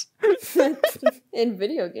works? In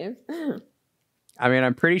video games. I mean,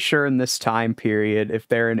 I'm pretty sure in this time period, if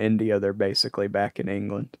they're in India, they're basically back in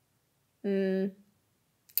England.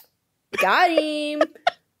 Got him!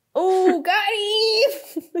 Oh,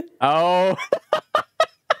 got him! Oh!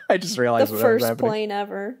 I just The realized what was first happening. plane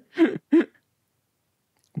ever.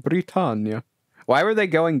 Britannia. Why were they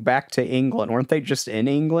going back to England? Weren't they just in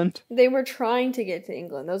England? They were trying to get to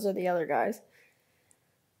England. Those are the other guys.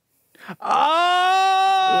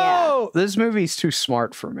 Oh! Yeah. This movie's too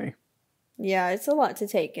smart for me. Yeah, it's a lot to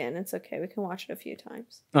take in. It's okay. We can watch it a few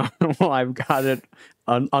times. Well, I've got it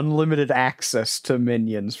unlimited access to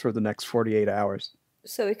Minions for the next 48 hours.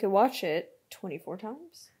 So we could watch it 24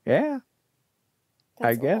 times? Yeah.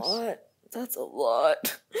 That's I guess. A lot. That's a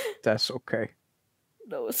lot. That's okay.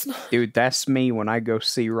 No, it's not. Dude, that's me when I go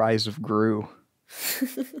see Rise of Gru.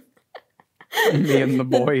 Me and the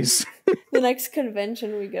boys. The next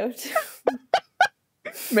convention we go to.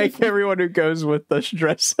 Make everyone who goes with us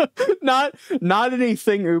dress up. Not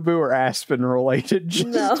anything Ubu or Aspen related.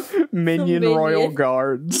 Just Minion Royal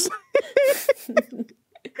Guards.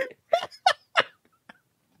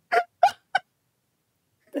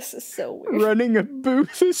 This is so weird. Running a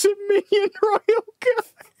booth as a Minion Royal Guard.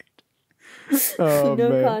 Oh, no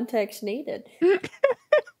man. context needed.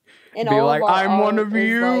 And be like, I'm one of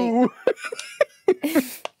you. Like...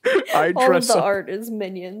 I all dress of the up. art is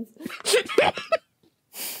minions.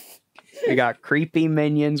 We got creepy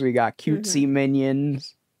minions. We got cutesy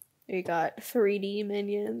minions. We got 3D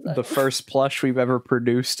minions. The first plush we've ever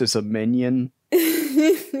produced is a minion.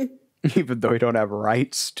 Even though we don't have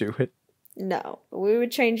rights to it. No, we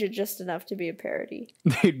would change it just enough to be a parody.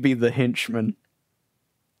 They'd be the henchmen.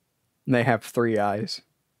 And they have 3 eyes.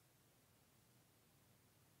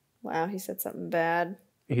 Wow, he said something bad.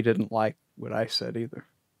 He didn't like what I said either.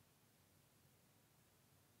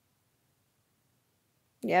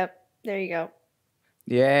 Yep, there you go.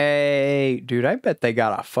 Yay! Dude, I bet they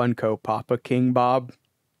got a Funko Pop of King Bob.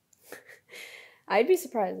 I'd be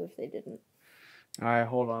surprised if they didn't. Alright,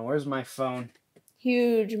 hold on. Where's my phone?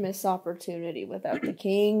 Huge missed opportunity without the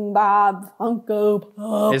King Bob Funko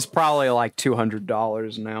Pop. It's probably like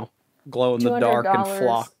 $200 now. Glow in the dark and $200.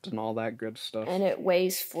 flocked and all that good stuff. And it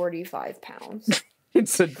weighs 45 pounds.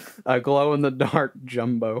 It's a glow in the dark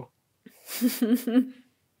jumbo.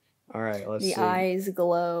 Alright, let's see. The eyes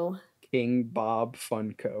glow. King Bob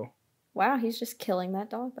Funko. Wow, he's just killing that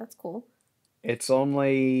dog. That's cool. It's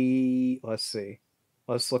only... Let's see.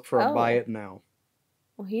 Let's look for a buy it now.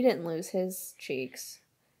 Well, he didn't lose his cheeks.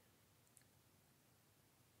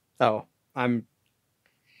 Oh, I'm...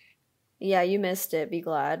 Yeah, you missed it. Be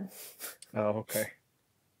glad. Oh, okay.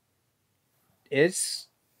 It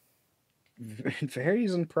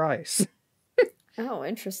varies in price. Oh,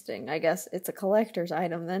 interesting. I guess it's a collector's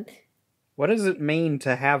item then. What does it mean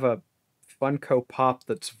to have a Funko Pop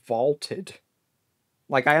that's vaulted?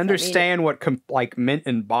 Like, I understand what like mint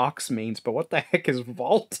in box means, but what the heck is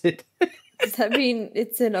vaulted? Does that mean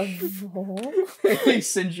it's in a vault? They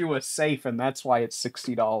send you a safe, and that's why it's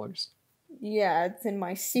 $60. Yeah, it's in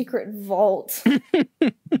my secret vault.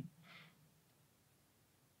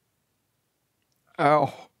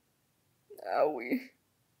 Oh. Owie.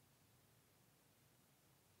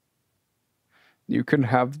 You can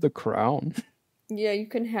have the crown. Yeah, you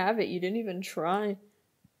can have it. You didn't even try.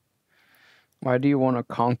 Why do you want to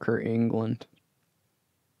conquer England?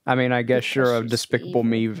 I mean, I guess you're a Despicable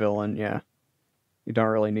Me villain, yeah. You don't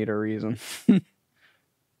really need a reason.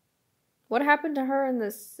 What happened to her in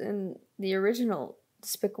the original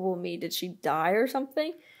Despicable Me? Did she die or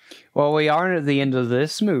something? Well, we aren't at the end of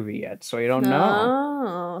this movie yet, so we don't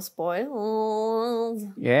know. Oh, spoilers.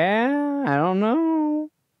 Yeah, I don't know.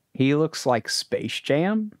 He looks like Space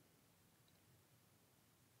Jam.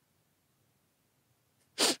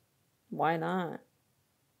 Why not?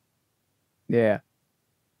 Yeah.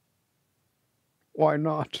 Why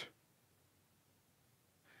not?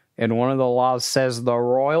 And one of the laws says the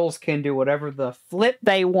royals can do whatever the flip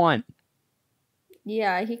they want.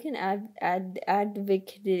 Yeah, he can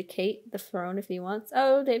advocate the throne if he wants.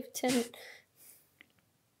 Oh, David Tennant.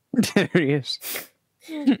 There he is.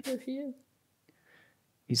 There he is.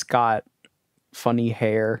 He's got funny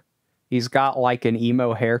hair. He's got like an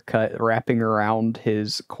emo haircut wrapping around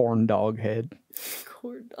his corn dog head.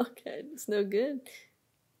 Corn dog head. It's no good.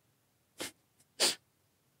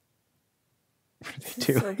 What are they It's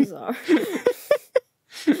doing? so bizarre.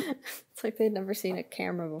 It's like they'd never seen a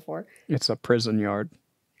camera before. It's a prison yard.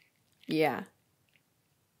 Yeah.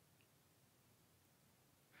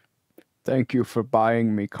 Thank you for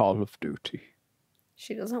buying me Call of Duty.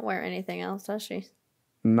 She doesn't wear anything else, does she?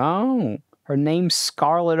 No. Her name's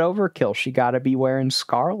Scarlet Overkill. She gotta be wearing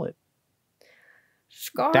scarlet.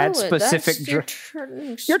 Scarlet. That specific You're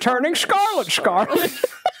turning scarlet, Scarlet.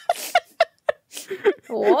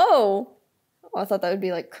 Whoa. Oh, I thought that would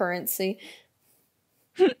be like currency.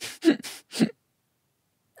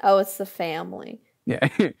 Oh, it's the family.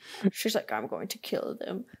 Yeah. She's like, I'm going to kill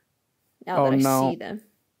them. Now that I see them.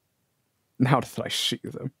 Now that I see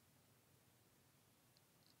them.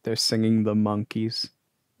 They're singing The Monkeys.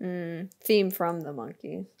 Theme from The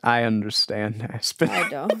Monkeys. I understand, Aspen. I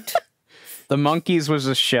don't. The Monkeys was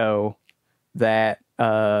a show that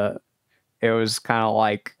it was kind of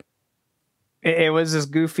like it was this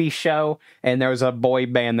goofy show, and there was a boy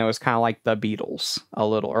band that was kind of like the Beatles a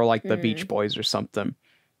little, or like the Beach Boys or something.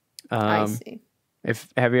 I see.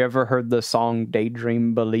 Have you ever heard the song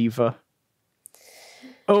Daydream Believer?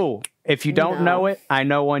 Oh, if you don't know it, I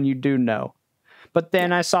know one you do know. But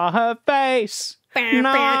then I saw her face. No,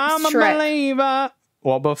 I'm a believer.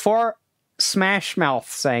 Well, before Smash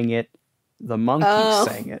Mouth sang it, the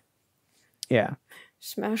Monkeys sang it. Yeah.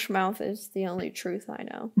 Smash Mouth is the only truth I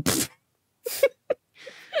know.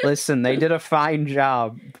 Listen, they did a fine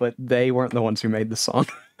job, but they weren't the ones who made the song.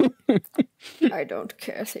 I don't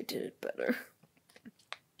care. They did it better.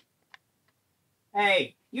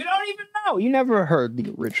 Hey, you don't even know. You never heard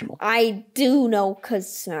the original. I do know,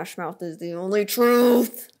 because Smash Mouth is the only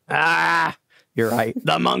truth. Ah, you're right.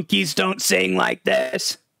 The Monkeys don't sing like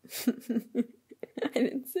this. I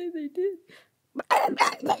didn't say they did. I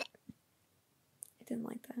didn't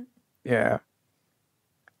like that. Yeah.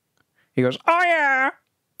 He goes, oh yeah.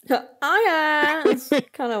 Oh yeah. That's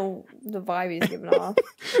kind of the vibe he's giving off.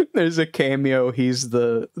 There's a cameo. He's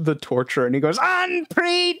the torturer, and he goes,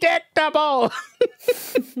 unpredictable.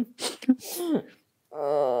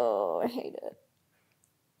 Oh, I hate it.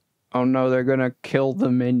 Oh no, they're gonna kill the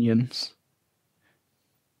minions.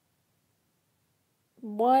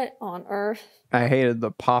 What on earth? I hated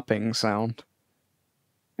the popping sound.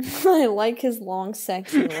 I like his long,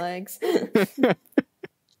 sexy legs.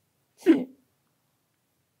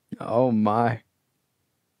 Oh my.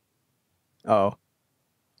 Oh.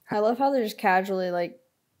 I love how they're just casually, like,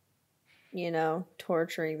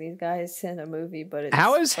 torturing these guys in a movie, but it's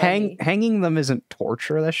how is funny. hanging them isn't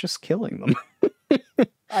torture? That's just killing them.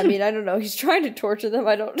 I mean, I don't know. He's trying to torture them.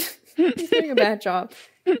 He's doing a bad job.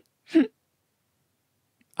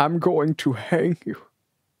 I'm going to hang you.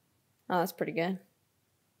 Oh, that's pretty good.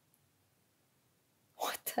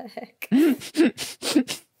 What the heck?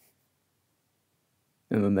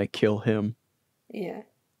 And then they kill him. Yeah.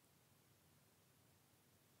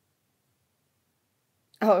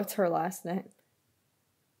 Oh, it's her last name.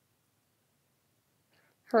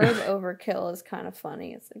 Herb overkill is kind of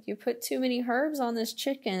funny. It's like, you put too many herbs on this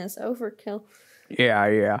chicken. It's overkill.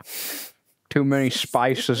 Yeah. Too many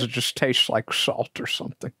spices. It just tastes like salt or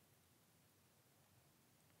something.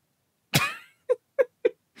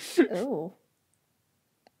 Oh.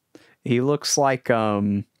 He looks like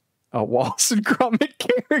a Wallace and Gromit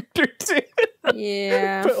character too.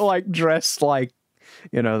 Yeah. But like dressed like,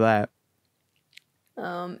 that.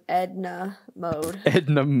 Edna Mode.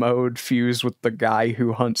 Edna Mode fused with the guy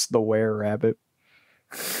who hunts the were-rabbit.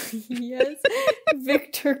 Yes.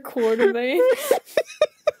 Victor Quartermain.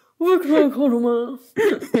 Victor Quartermain.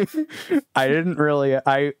 I didn't really...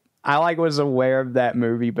 I was aware of that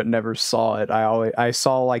movie, but never saw it. I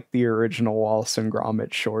saw like the original Wallace and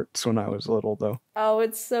Gromit shorts when I was little, though. Oh,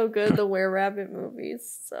 it's so good. The Were-Rabbit movie is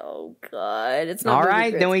so good. It's not all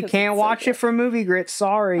right. Then we can't watch it for Movie Grit.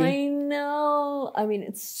 Sorry. I know. I mean,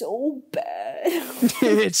 it's so bad.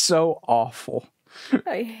 It's so awful.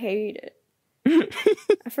 I hate it.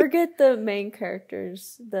 I forget the main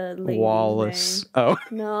characters. The lady Wallace. name. Oh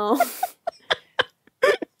no.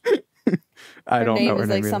 I don't know her name is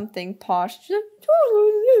name. like something posh.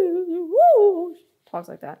 Talks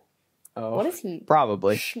like that. Oh, what is he?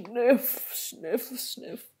 Probably. Sniff.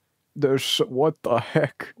 There's what the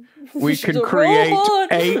heck? We can create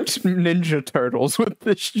 8 Ninja Turtles with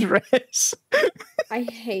this dress. I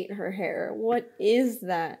hate her hair. What is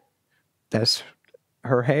that? That's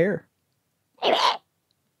her hair.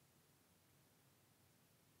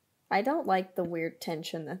 I don't like the weird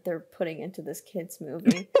tension that they're putting into this kid's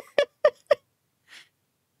movie.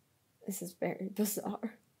 This is very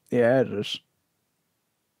bizarre. Yeah, it is.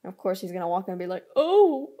 Of course, he's gonna walk in and be like,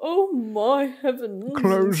 "Oh my heavens!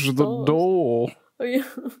 Close the door. Oh yeah,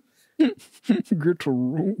 get a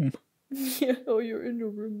room. Yeah, oh, you're in a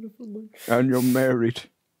room, and you're married.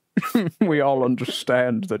 We all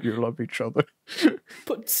understand that you love each other.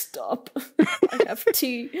 But stop! I have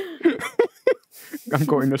tea. I'm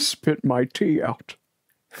going to spit my tea out,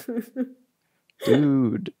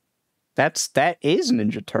 dude. That is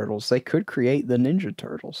Ninja Turtles. They could create the Ninja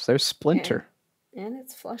Turtles. There's Splinter. And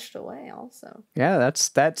it's flushed away also. Yeah,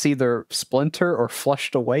 that's either Splinter or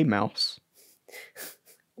Flushed Away Mouse.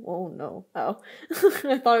 Oh no. Oh.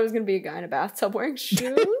 I thought it was gonna be a guy in a bathtub wearing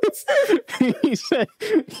shoes. He said,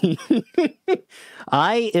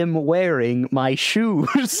 I am wearing my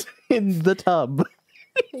shoes in the tub.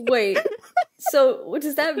 Wait. So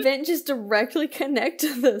does that vent just directly connect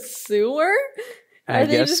to the sewer? I Are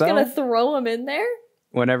they guess just so. gonna throw them in there?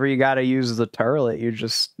 Whenever you gotta use the toilet, you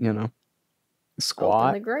just, squat.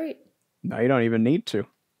 Open the grate. No, you don't even need to.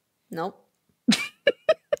 Nope.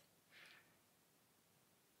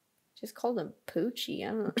 Just called him Poochie. I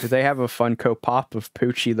don't know. Do they have a Funko Pop of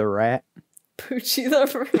Poochie the rat? Poochie the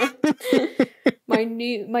rat. my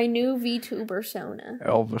new VTuber Sona.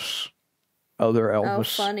 Elvis. Other Elvis. Oh,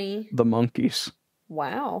 funny. The monkeys.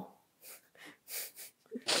 Wow.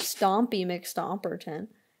 Stompy McStomperton.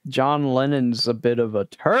 John Lennon's a bit of a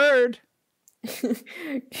turd.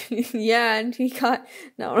 Yeah, and he got...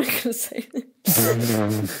 No, I'm not going to say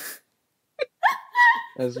that.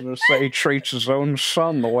 I was going to say he treats his own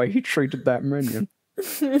son the way he treated that minion.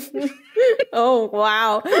 Oh,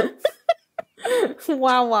 wow.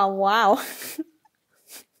 Wow.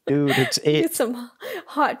 Dude, it's it. Get some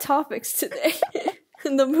hot topics today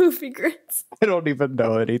in the movie grits. I don't even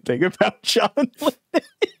know anything about John Lennon.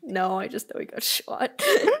 No, I just know he got shot.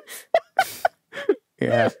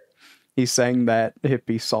 Yeah. He sang that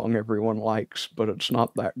hippie song everyone likes, but it's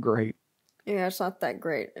not that great. Yeah, it's not that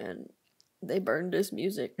great, and they burned his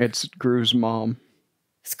music. It's Gru's mom.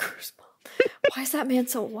 Screw his mom. Why is that man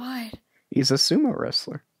so wide? He's a sumo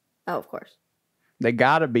wrestler. Oh, of course. They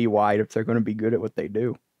gotta be wide if they're gonna be good at what they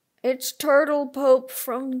do. It's Turtle Pope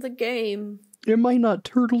from the game. Am I not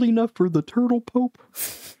turtle enough for the Turtle Pope?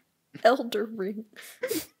 Elder Ring.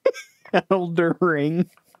 Elder Ring.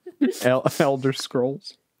 Elder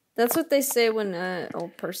Scrolls. That's what they say when an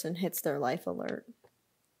old person hits their life alert.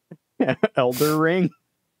 Elder Ring.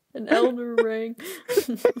 An Elder Ring.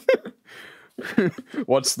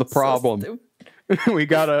 What's the problem? So we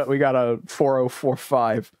got a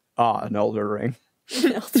 4045. An Elder Ring.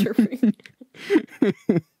 An Elder Ring.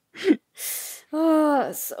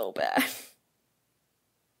 Oh, so bad.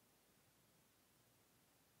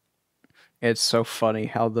 It's so funny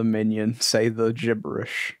how the minions say the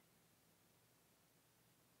gibberish.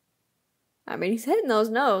 I mean, he's hitting those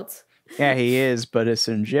notes. Yeah, he is, but it's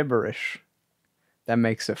in gibberish. That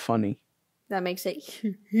makes it funny. That makes it...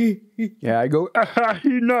 Yeah, I go, he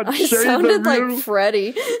not I say sounded the like real...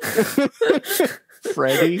 Freddy.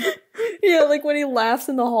 Freddy? Yeah, like when he laughs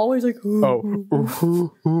in the hallway, he's like... Oh.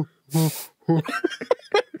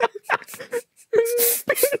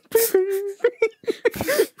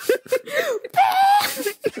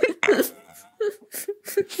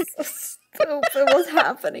 Stupid. What's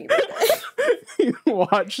happening today? You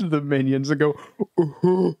watch the minions and go...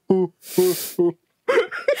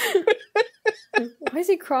 Why is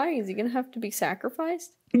he crying? Is he gonna have to be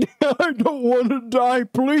sacrificed? I don't want to die,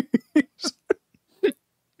 please.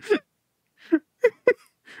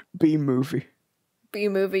 B-movie.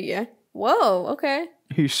 B-movie, yeah. Whoa, okay.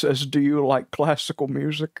 He says, do you like classical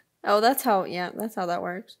music? Oh, that's how that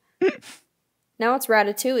works. Now it's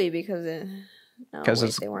Ratatouille because they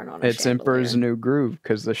weren't on a it's chandelier. Emperor's New Groove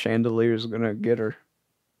because the chandelier's gonna get her.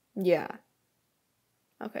 Yeah.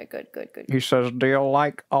 Okay, good. He says, do you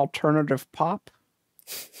like alternative pop?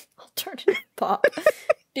 Alternative pop.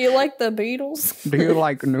 Do you like the Beatles? Do you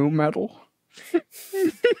like new metal?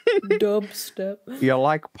 Dubstep. You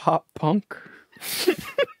like pop punk?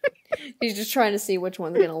 He's just trying to see which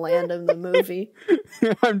one's gonna land in the movie.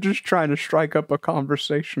 I'm just trying to strike up a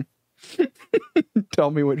conversation.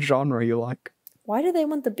 Tell me what genre you like. Why do they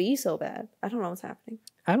want the bee so bad? I don't know what's happening.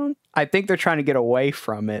 I think they're trying to get away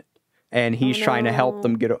from it. And he's trying to help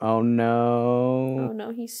them get... Oh, no. Oh,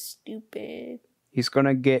 no, he's stupid. He's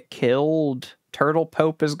gonna get killed. Turtle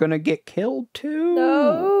Pope is gonna get killed, too.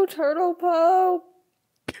 No, Turtle Pope.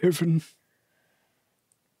 Kevin.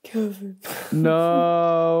 Kevin.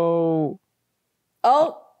 No.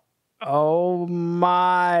 Oh. Oh,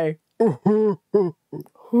 my.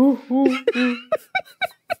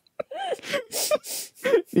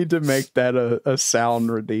 Need to make that a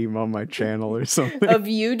sound redeem on my channel or something. Of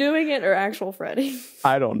you doing it or actual Freddy?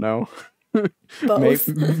 I don't know. Both.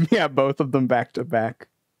 Yeah, both of them back to back.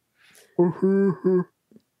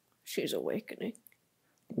 She's awakening.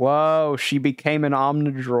 Whoa, she became an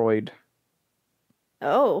Omnidroid.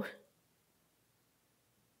 Oh.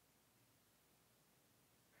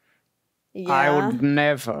 Yeah. I would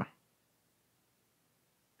never.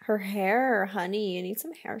 Her hair, honey, you need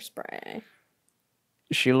some hairspray.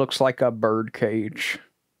 She looks like a bird cage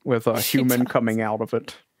with a human coming out of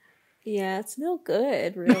it. Yeah, it's no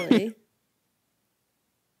good, really.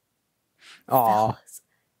 Aw,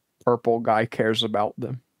 purple guy cares about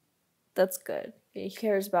them. That's good. He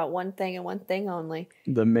cares about one thing and one thing only.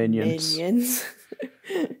 The minions. Minions.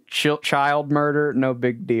 Child murder, no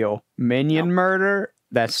big deal. Minion murder,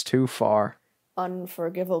 that's too far.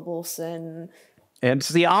 Unforgivable sin. And it's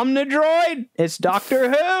the Omnidroid. It's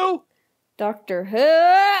Doctor Who. Doctor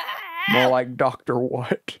Who. More like Doctor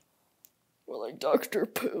what? More like Doctor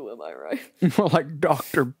Poo, am I right? More like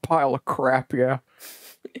Doctor Pile of Crap, yeah.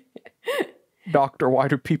 Doctor, why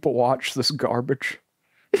do people watch this garbage?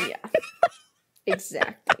 Yeah.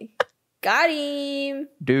 Exactly. Got him.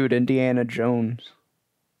 Dude, Indiana Jones.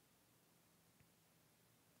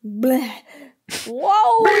 Bleh.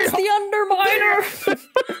 Whoa, it's the Underminer.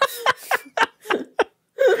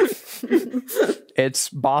 It's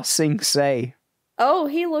Ba Sing Se. Oh,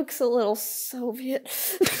 he looks a little Soviet.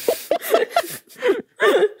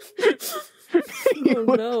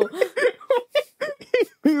 Oh no.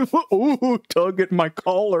 Oh, tug at my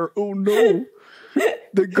collar. Oh no.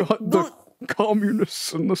 They got the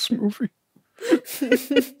communists in this movie.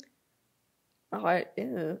 I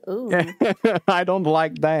don't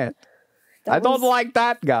like that. I don't like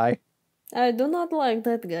that guy. I do not like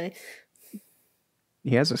that guy.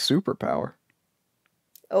 He has a superpower.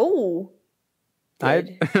 Oh. I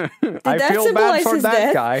feel bad for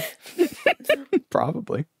that guy.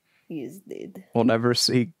 Probably. He is dead. We'll never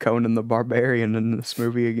see Conan the Barbarian in this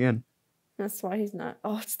movie again. That's why he's not.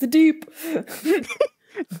 Oh, it's the Deep.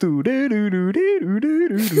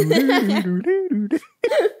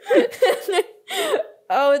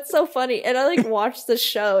 Oh, it's so funny. And I watched the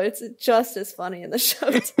show. It's just as funny in the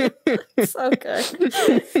show too. It's so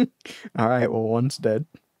good. All right, well, one's dead.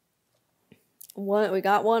 We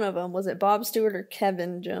got one of them. Was it Bob Stewart or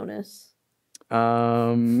Kevin Jonas?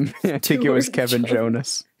 I think it was Kevin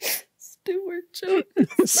Jonas. Stuart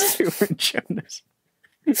Jonas. Stuart Jonas.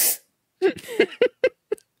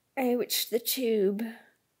 Hey, which the tube?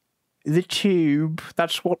 The tube.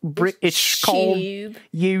 That's what it's called.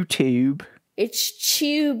 YouTube. It's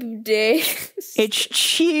tube day. It's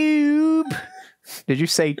tube. Did you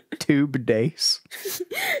say tube days?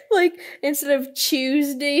 Instead of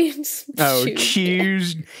Tuesday, it's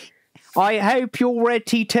Tuesday. I hope you're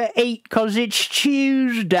ready to eat because it's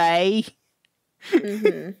Tuesday.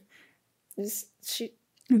 Mm-hmm.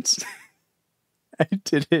 I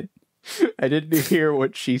didn't hear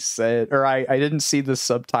what she said, or I didn't see the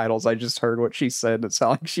subtitles. I just heard what she said. It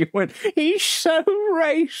sounded like she went, "He's so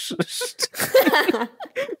racist."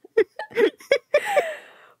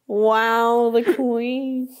 Wow, the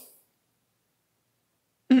queen.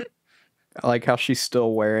 I like how she's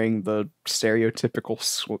still wearing the stereotypical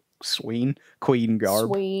queen garb.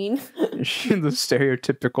 Sween. The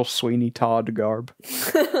stereotypical Sweeney Todd garb.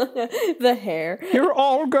 The hair. You're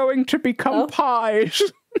all going to become pies.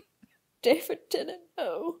 David didn't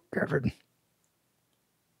know. Kevin.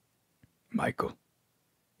 Michael.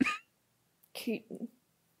 Keaton.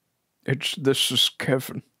 This is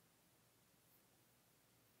Kevin.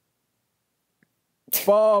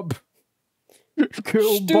 Bob.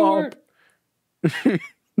 Kill Stuart. Bob.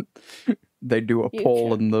 They do a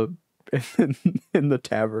poll in the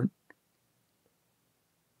tavern.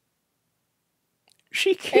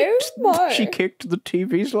 She kicked the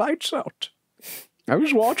TV's lights out. I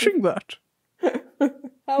was watching that.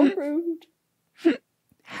 How rude.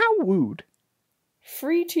 How rude.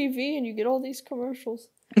 Free TV and you get all these commercials.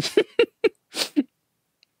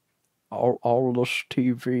 all this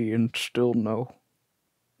TV and still no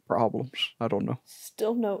problems. I don't know.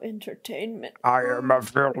 Still no entertainment. I am a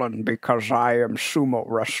villain because I am sumo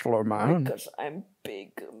wrestler man. Because I'm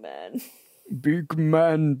big man. Big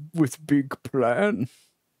man with big plan.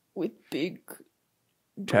 With big...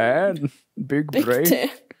 Tan. Big brain. Tan.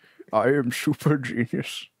 I am super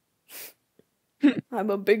genius.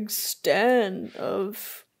 I'm a big stan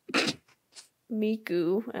of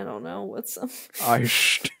Miku. I don't know what's up.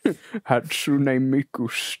 Hatsune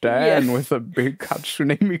Miku stan with a big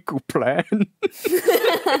Hatsune Miku plan.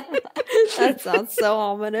 That sounds so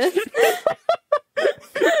ominous.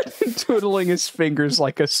 Twiddling his fingers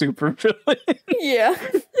like a supervillain. Yeah.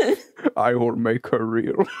 I will make her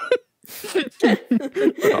real.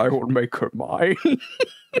 I will make her mine.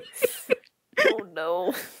 Oh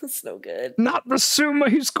no, that's no good. Not the sumo,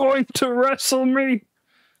 he's going to wrestle me.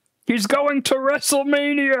 He's going to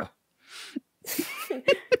WrestleMania.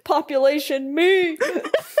 Population me.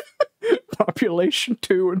 Population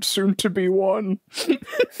 2 and soon to be 1.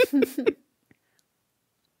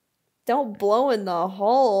 Don't blow in the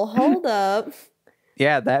hole. Hold up.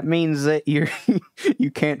 Yeah, that means that you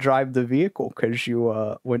can't drive the vehicle because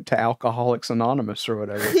you went to Alcoholics Anonymous or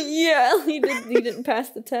whatever. Yeah, he didn't pass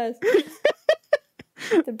the test.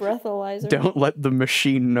 The breathalyzer. Don't let the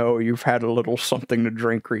machine know you've had a little something to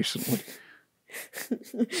drink recently.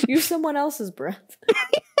 Use someone else's breath.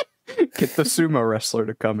 Get the sumo wrestler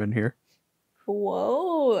to come in here.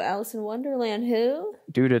 Whoa, Alice in Wonderland, who?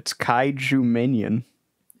 Dude, it's Kaiju Minion.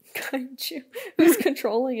 Kaiju. Who's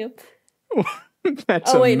controlling him?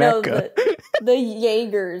 That's mecha. No, the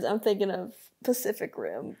Jaegers. I'm thinking of Pacific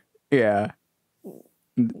Rim. Yeah.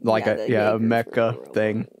 Like a mecha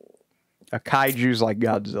thing. A kaiju's like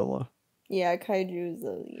Godzilla. Yeah, kaiju's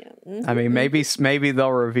Mm-hmm. I mean, maybe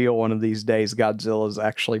they'll reveal one of these days Godzilla's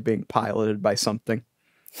actually being piloted by something.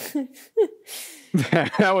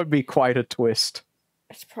 That would be quite a twist.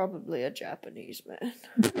 It's probably a Japanese man.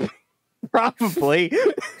 Probably.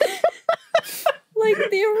 Like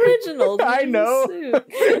the original. I know.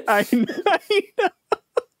 I know.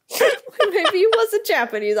 Maybe he wasn't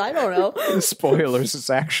Japanese. I don't know. Spoilers, it's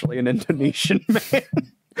actually an Indonesian man.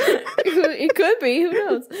 It could be. Who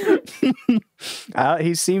knows?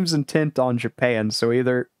 He seems intent on Japan, so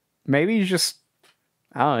maybe he's just,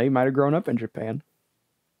 I don't know, he might have grown up in Japan.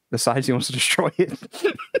 Besides, he wants to destroy it.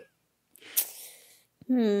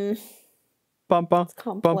 Bumpa,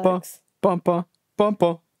 bumpa, bumpa,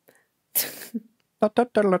 bumpa.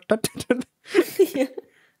 Yeah.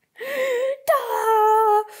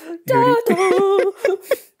 Da, da, da.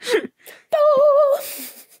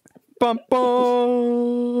 Bumpa.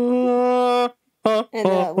 And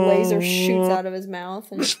a laser shoots out of his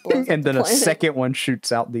mouth and blows and then the a second one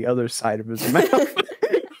shoots out the other side of his mouth.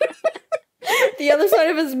 The other side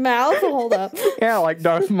of his mouth? Hold up. Yeah, like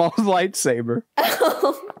Darth Maul's lightsaber.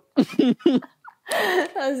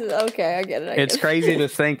 Okay, I get it. It's crazy to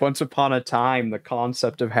think once upon a time the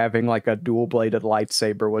concept of having like a dual-bladed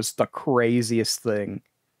lightsaber was the craziest thing.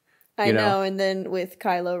 I know, and then with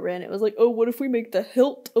Kylo Ren, it was like, oh, what if we make the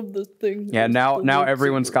hilt of the thing? Yeah, now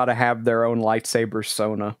everyone's got to have their own lightsaber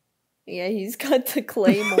Sona. Yeah, he's got the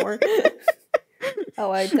Claymore. Oh,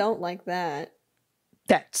 I don't like that.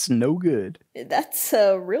 That's no good. That's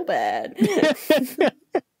real bad.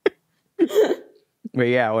 But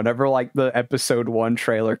yeah, whenever like the episode 1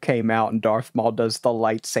 trailer came out and Darth Maul does the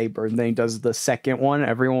lightsaber and then he does the second one,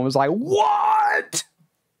 everyone was like, what?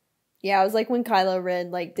 Yeah, it was like when Kylo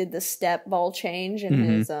Ren like did the step ball change and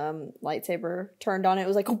his lightsaber turned on. It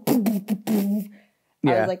was like, I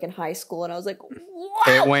was like in high school and I was like, what?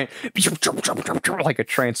 It went like a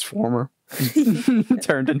transformer.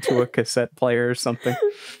 Turned into a cassette player or something.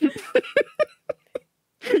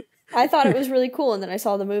 I thought it was really cool, and then I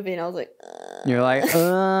saw the movie and I was like, You're like,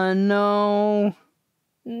 no.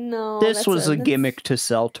 No. This was a gimmick to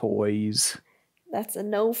sell toys. That's a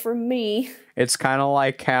no for me. It's kind of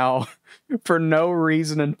like how, for no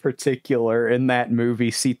reason in particular, in that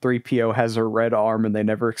movie, C-3PO has a red arm and they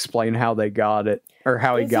never explain how they got it, or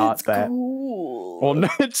how he got that. Cool. Well, no,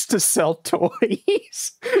 it's to sell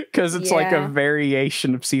toys, because it's like a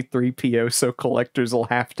variation of C-3PO, so collectors will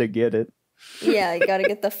have to get it. Yeah, you gotta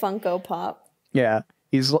get the Funko Pop. Yeah.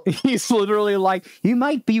 He's literally like, you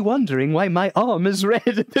might be wondering why my arm is red,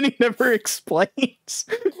 and then he never explains.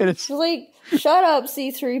 And it's like, shut up,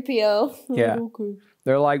 C-3PO. Yeah. Okay.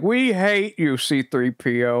 They're like, we hate you,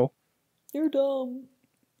 C-3PO. You're dumb.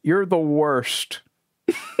 You're the worst.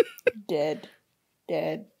 Dead.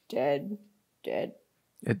 Dead. Dead. Dead.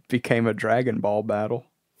 It became a Dragon Ball battle.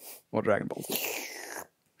 Well, Dragon Ball.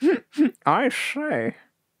 I say.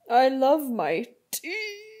 I love my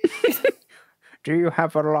teeth. Do you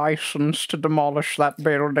have a license to demolish that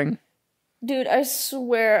building? Dude, I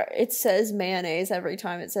swear it says mayonnaise every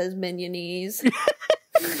time it says minionese.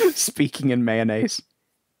 Speaking in mayonnaise.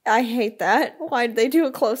 I hate that. Why did they do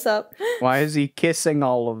a close-up? Why is he kissing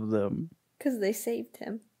all of them? Because they saved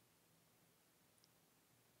him.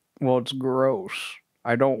 Well, it's gross.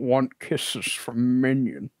 I don't want kisses from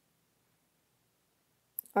Minion.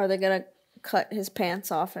 Are they gonna cut his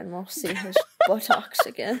pants off and we'll see his buttocks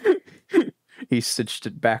again? He stitched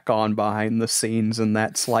it back on behind the scenes, and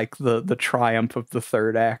that's like the triumph of the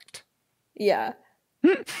third act. Yeah.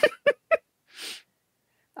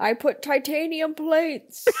 I put titanium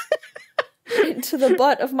plates into the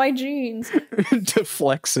butt of my jeans. To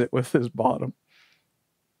flex it with his bottom.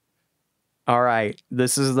 Alright,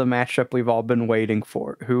 this is the matchup we've all been waiting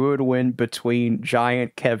for. Who would win between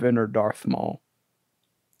Giant Kevin or Darth Maul?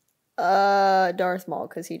 Darth Maul,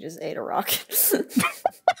 because he just ate a rocket.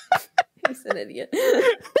 He's an idiot.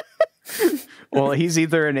 Well, he's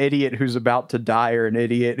either an idiot who's about to die or an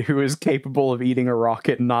idiot who is capable of eating a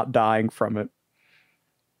rocket and not dying from it.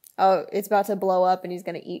 Oh, it's about to blow up and he's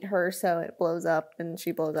going to eat her, so it blows up and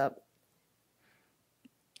she blows up.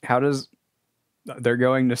 How does... They're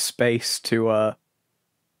going to space to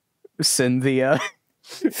send the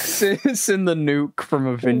Send the nuke from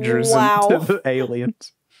Avengers Wow. into the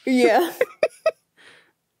aliens. Yeah.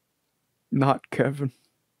 Not Kevin.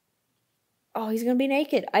 Oh, he's gonna be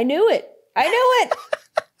naked. I knew it. I knew it.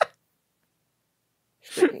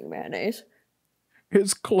 Speaking mayonnaise.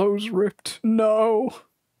 His clothes ripped. No.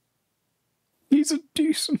 He's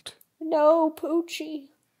indecent. No, Poochie.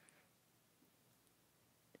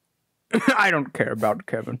 I don't care about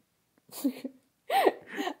Kevin.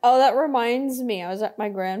 Oh, that reminds me. I was at my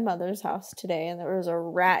grandmother's house today, and there was a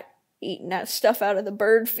rat eating that stuff out of the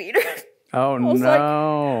bird feeder. Oh, no.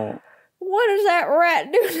 Like, what is that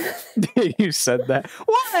rat doing? You said that.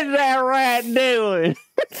 What is that rat doing?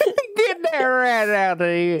 Get that rat out of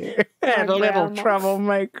here. That little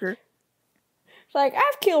troublemaker. It's like,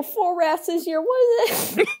 I've killed 4 rats this year. What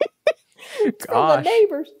is it? It's Gosh. the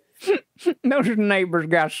neighbors. Those neighbors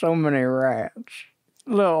got so many rats.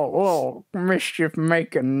 Little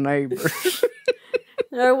mischief-making neighbors.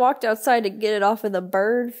 And I walked outside to get it off of the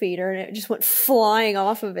bird feeder, and it just went flying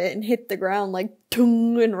off of it and hit the ground like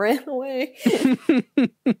tung and ran away.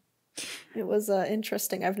 It was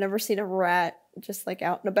interesting. I've never seen a rat just like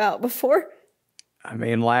out and about before. I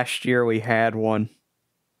mean, last year we had one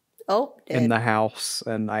in the house,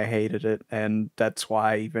 and I hated it, and that's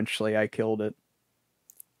why eventually I killed it.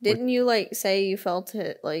 Didn't you like say you felt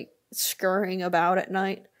it like scurrying about at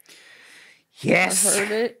night? Yes. I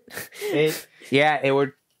heard it. It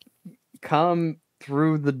would come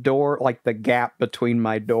through the door, like the gap between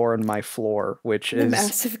my door and my floor, which is a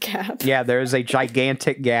massive gap. Yeah, there's a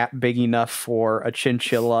gigantic gap big enough for a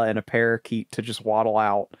chinchilla and a parakeet to just waddle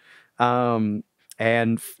out,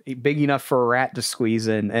 and big enough for a rat to squeeze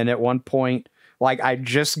in. And at one point, like, I'd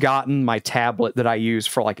just gotten my tablet that I use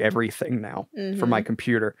for like everything now for my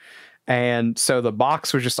computer, and so the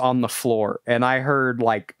box was just on the floor, and I heard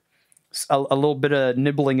like a little bit of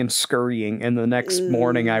nibbling and scurrying, and the next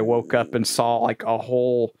morning I woke up and saw like a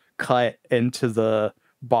whole cut into the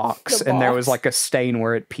box, and there was like a stain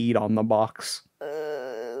where it peed on the box.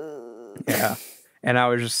 Yeah. And I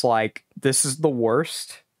was just like, this is the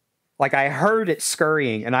worst. Like, I heard it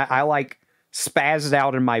scurrying, and I like spazzed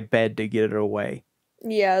out in my bed to get it away.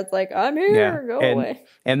 Yeah, it's like, I'm here, go away.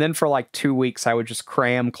 And then for like 2 weeks, I would just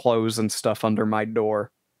cram clothes and stuff under my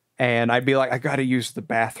door. And I'd be like, I gotta use the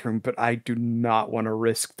bathroom, but I do not want to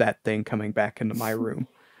risk that thing coming back into my room.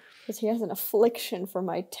 Because he has an affliction for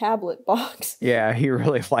my tablet box. Yeah, he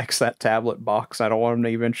really likes that tablet box. I don't want him to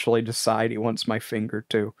eventually decide he wants my finger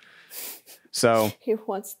too. So he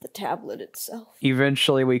wants the tablet itself.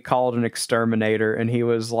 Eventually we called an exterminator, and he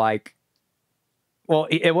was like, well,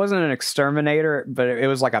 it wasn't an exterminator, but it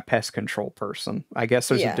was like a pest control person. I guess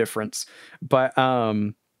there's a difference. But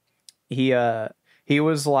he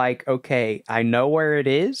was like, okay, I know where it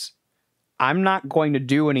is. I'm not going to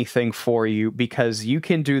do anything for you because you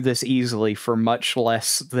can do this easily for much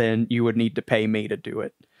less than you would need to pay me to do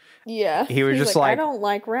it. Yeah. He was just like, I don't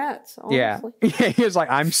like rats, honestly. Yeah. He was like,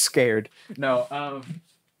 I'm scared. No,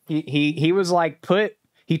 he was like,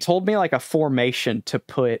 he told me like a formation to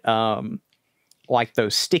put like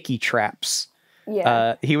those sticky traps.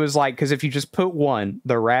 Yeah. He was like, because if you just put one,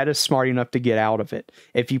 the rat is smart enough to get out of it.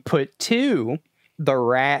 If you put 2, the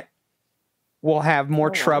rat will have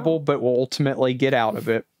more trouble, but will ultimately get out of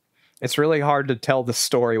it. It's really hard to tell the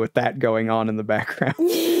story with that going on in the background.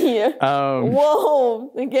 Yeah.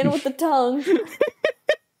 Whoa! Again with the tongue.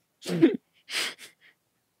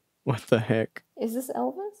 What the heck? Is this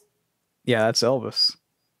Elvis? Yeah, that's Elvis.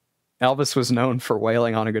 Elvis was known for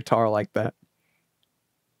wailing on a guitar like that.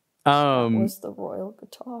 That was the royal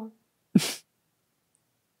guitar.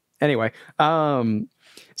 Anyway,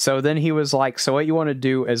 so then he was like, so what you want to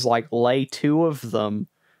do is like lay 2 of them,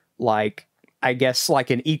 like, I guess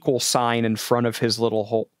like an equal sign in front of his little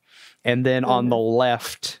hole. And then on the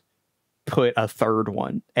left, put a 3rd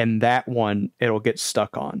one. And that one, it'll get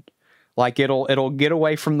stuck on. Like it'll get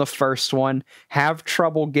away from the first one, have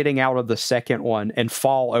trouble getting out of the second one, and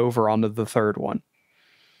fall over onto the 3rd one.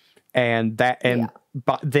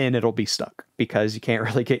 But then it'll be stuck because you can't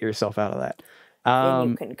really get yourself out of that. Then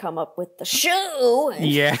you can come up with the shoe.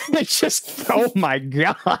 Yeah, it's just, oh my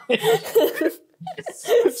god.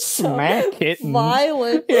 Smack it.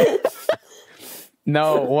 Violent. Yeah.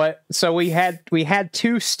 No, what? So we had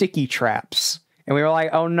 2 sticky traps, and we were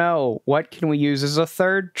like, oh no, what can we use as a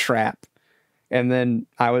 3rd trap? And then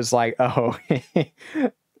I was like, oh,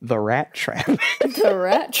 the rat trap. The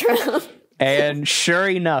rat trap. And sure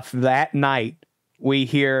enough, that night we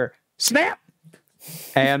hear snap,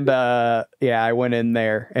 And yeah, I went in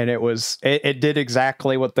there, and it did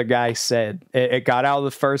exactly what the guy said. It got out of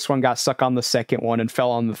the first one, got stuck on the second one, and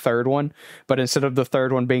fell on the third one. But instead of the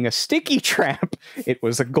third one being a sticky trap, it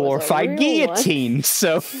was a glorified guillotine.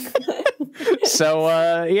 So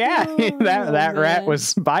yeah, that rat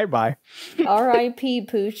was bye-bye. R.I.P.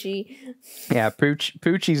 Poochie. Yeah,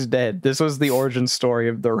 Poochie's dead. This was the origin story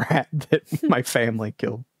of the rat that my family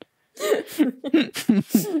killed.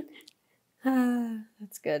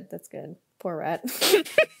 That's good. That's good. Poor rat.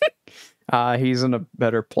 He's in a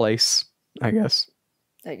better place, I guess.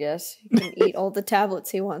 I guess he can eat all the tablets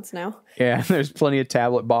he wants now. Yeah, there's plenty of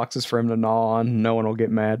tablet boxes for him to gnaw on. No one will get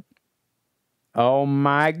mad. Oh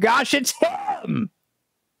my gosh, it's him!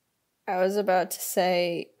 I was about to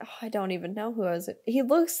say, I don't even know who is it. He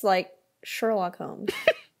looks like Sherlock Holmes.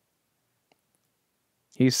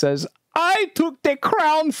 He says, I took the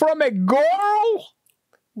crown from a girl!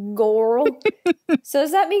 Girl. So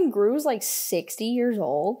does that mean Gru's like 60 years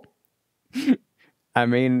old? I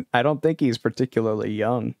mean, I don't think he's particularly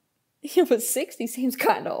young. Yeah, but 60 seems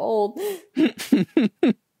kind of old.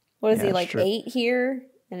 What is he, like true. 8 here?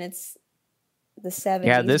 And it's the 70s,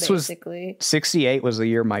 yeah, this basically. 68 was the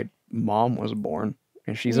year my mom was born.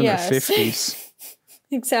 And she's in her 50s.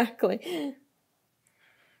 Exactly.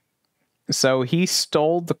 So he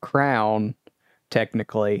stole the crown,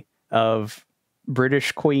 technically, of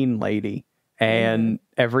British Queen lady, and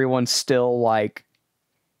everyone's still like,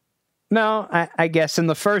 no, I guess in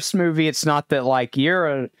the first movie it's not that like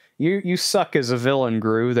you suck as a villain,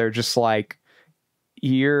 Gru. They're just like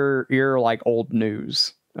you're like old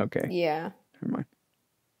news. Okay. Yeah. Never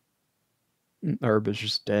mind. Herb is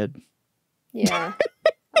just dead. Yeah.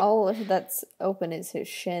 All that's open is his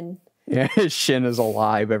shin. Yeah, his shin is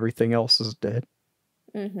alive. Everything else is dead.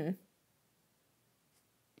 Mm-hmm.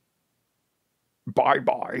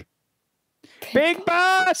 Bye-bye. Big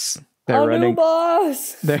boss! They're running. New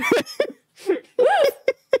boss! A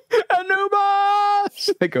new boss!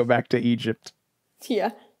 They go back to Egypt.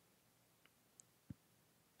 Yeah.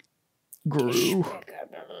 Gru.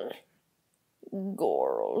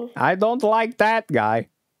 Girl. I don't like that guy.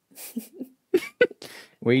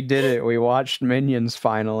 We did it. We watched Minions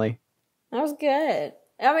finally. That was good.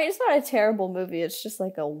 I mean, it's not a terrible movie. It's just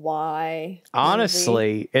like a why.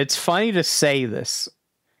 Honestly, movie. It's funny to say this.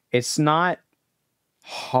 It's not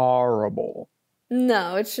horrible.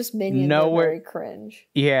 No, it's just Minions are very cringe.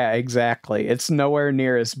 Yeah, exactly. It's nowhere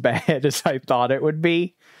near as bad as I thought it would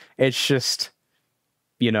be. It's just,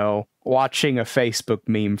 watching a Facebook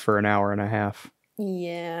meme for an hour and a half.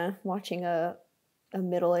 Yeah, watching a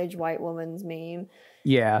middle-aged white woman's meme.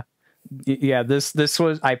 Yeah. Yeah, this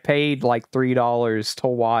was, I paid like $3 to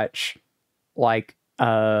watch like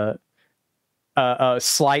a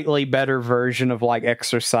slightly better version of like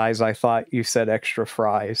Exercise. I thought you said Extra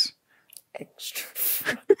Fries. Extra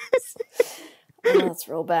Fries. Oh, that's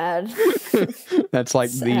real bad. That's like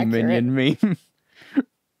the accurate. Minion meme.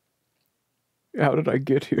 How did I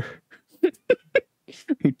get here?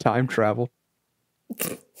 He time traveled.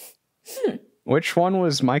 Which one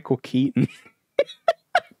was Michael Keaton?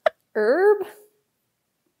 Herb?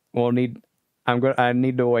 Well, I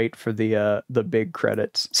need to wait for the big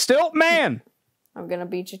credits. Stilt Man. I'm gonna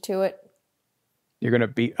beat you to it. You're gonna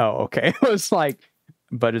beat? Oh, okay. I was like,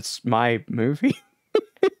 but it's my movie.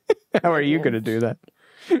 How are you gonna do that?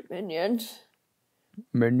 Minions.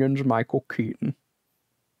 Minions. Michael Keaton.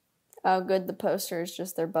 Oh, good. The poster is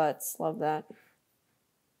just their butts. Love that.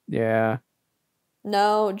 Yeah.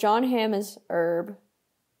 No, John Hamm is Herb.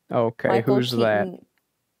 Okay, Michael who's Keaton that?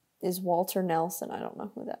 Is Walter Nelson. I don't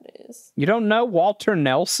know who that is. You don't know Walter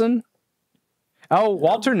Nelson? Oh, no.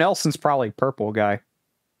 Walter Nelson's probably purple guy.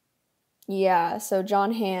 Yeah, so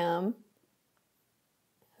John Hamm,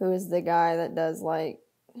 who is the guy that does like...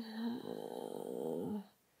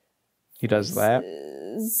 he does that?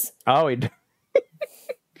 Oh, he...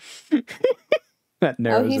 That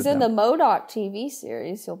narrows he's in the MODOK TV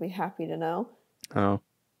series. You'll be happy to know. Oh.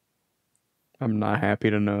 I'm not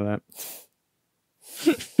happy to know that.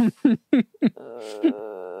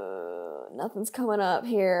 Nothing's coming up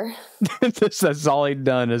here. That's all he'd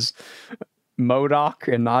done is MODOK,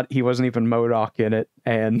 and he wasn't even MODOK in it.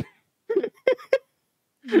 And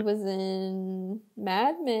he was in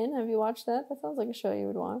Mad Men. Have you watched that? That sounds like a show you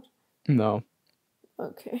would watch. No.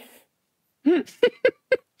 Okay.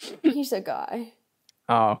 He's a guy.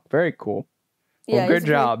 Oh, very cool. Well, yeah, good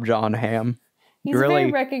job, John Hamm. He's a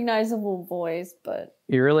very recognizable voice, but...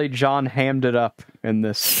 You really John Hammed it up in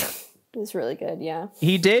this. It's really good, yeah.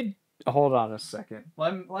 He did... Hold on a second.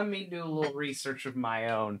 Let me do a little research of my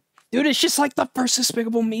own. Dude, it's just like the first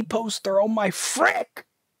Despicable Me poster. Oh my frick!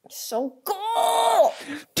 So cool!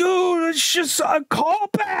 Dude, it's just a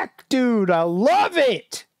callback, dude. I love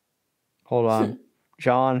it. Hold on.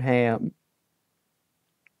 John Hamm.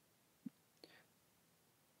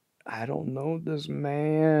 I don't know this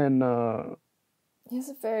man. He has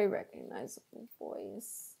a very recognizable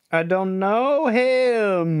voice. I don't know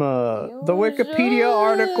him. The Wikipedia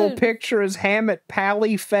article picture is Ham at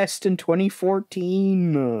Pally Fest in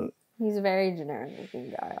 2014. He's a very generic looking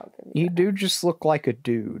guy. I'll give you do just look like a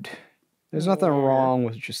dude. There's nothing wrong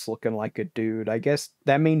with just looking like a dude. I guess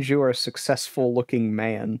that means you are a successful looking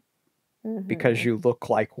man because you look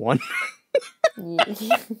like one.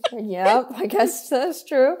 Yep, I guess that's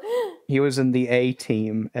true. He was in the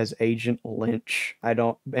A-Team as Agent Lynch.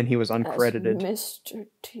 And he was uncredited. As Mr.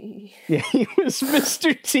 T. Yeah, he was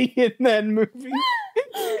Mr. T in that movie.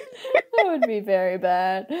 That would be very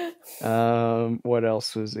bad. What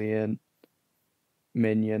else was he in?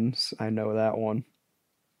 Minions. I know that one.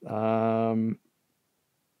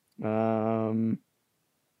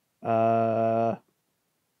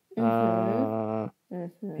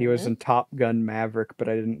 He was in Top Gun Maverick, but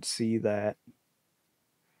I didn't see that.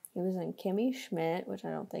 He was in Kimmy Schmidt, which I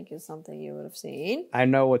don't think is something you would have seen. I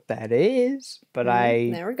know what that is, but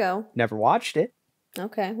there we go. Never watched it.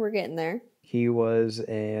 Okay, we're getting there. He was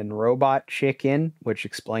in Robot Chicken, which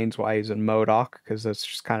explains why he's in MODOK, because that's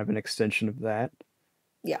just kind of an extension of that.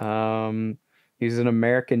 Yeah. He's an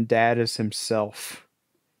American Dad as himself.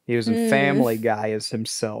 He was in Family Guy as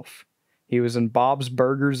himself. He was in Bob's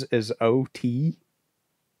Burgers as OT.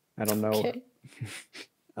 I don't know. Okay.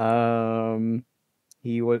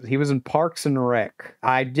 He was in Parks and Rec.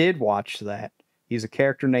 I did watch that. He's a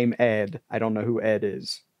character named Ed. I don't know who Ed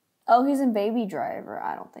is. Oh, he's in Baby Driver.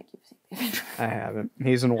 I don't think you've seen Baby Driver. I haven't.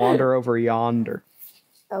 He's in Wander Over Yonder.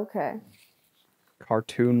 Okay.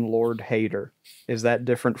 Cartoon Lord Hater. Is that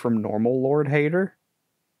different from normal Lord Hater?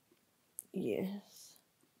 Yes.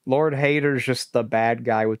 Lord Hater's just the bad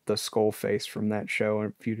guy with the skull face from that show,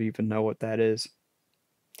 if you'd even know what that is.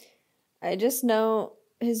 I just know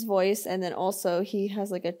his voice, and then also he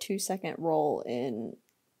has like a 2-second role in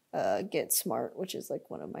Get Smart, which is like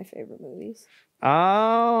one of my favorite movies.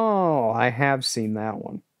 Oh, I have seen that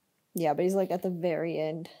one. Yeah, but he's like at the very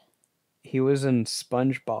end. He was in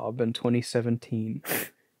SpongeBob in 2017.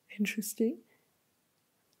 Interesting.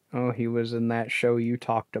 Oh, he was in that show you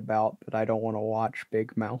talked about, but I don't want to watch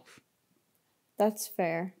Big Mouth. That's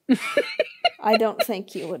fair. I don't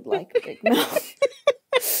think you would like Big Mouth.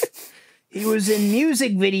 He was in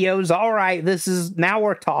music videos. All right, now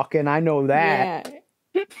we're talking. I know that.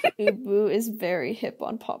 Yeah. Ubu is very hip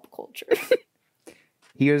on pop culture.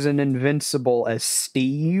 He was in Invincible as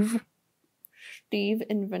Steve. Steve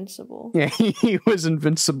Invincible. Yeah, he was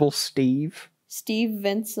Invincible Steve. Steve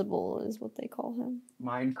Vincible is what they call him.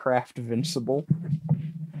 Minecraft Vincible.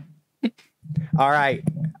 All right.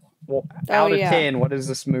 Well, out of 10, what is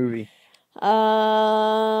this movie?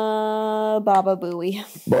 Baba Booey.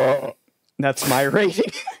 That's my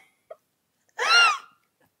rating.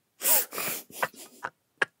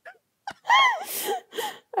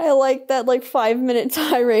 I like that 5-minute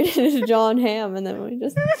tirade into John Hamm, and then we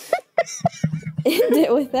just end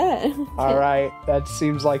it with that. All right. That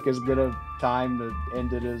seems like as good a time to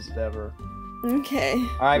end it as ever. Okay.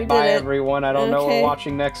 All right. Bye, everyone. I don't know what we're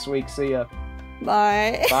watching next week. See ya.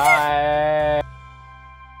 Bye. Bye.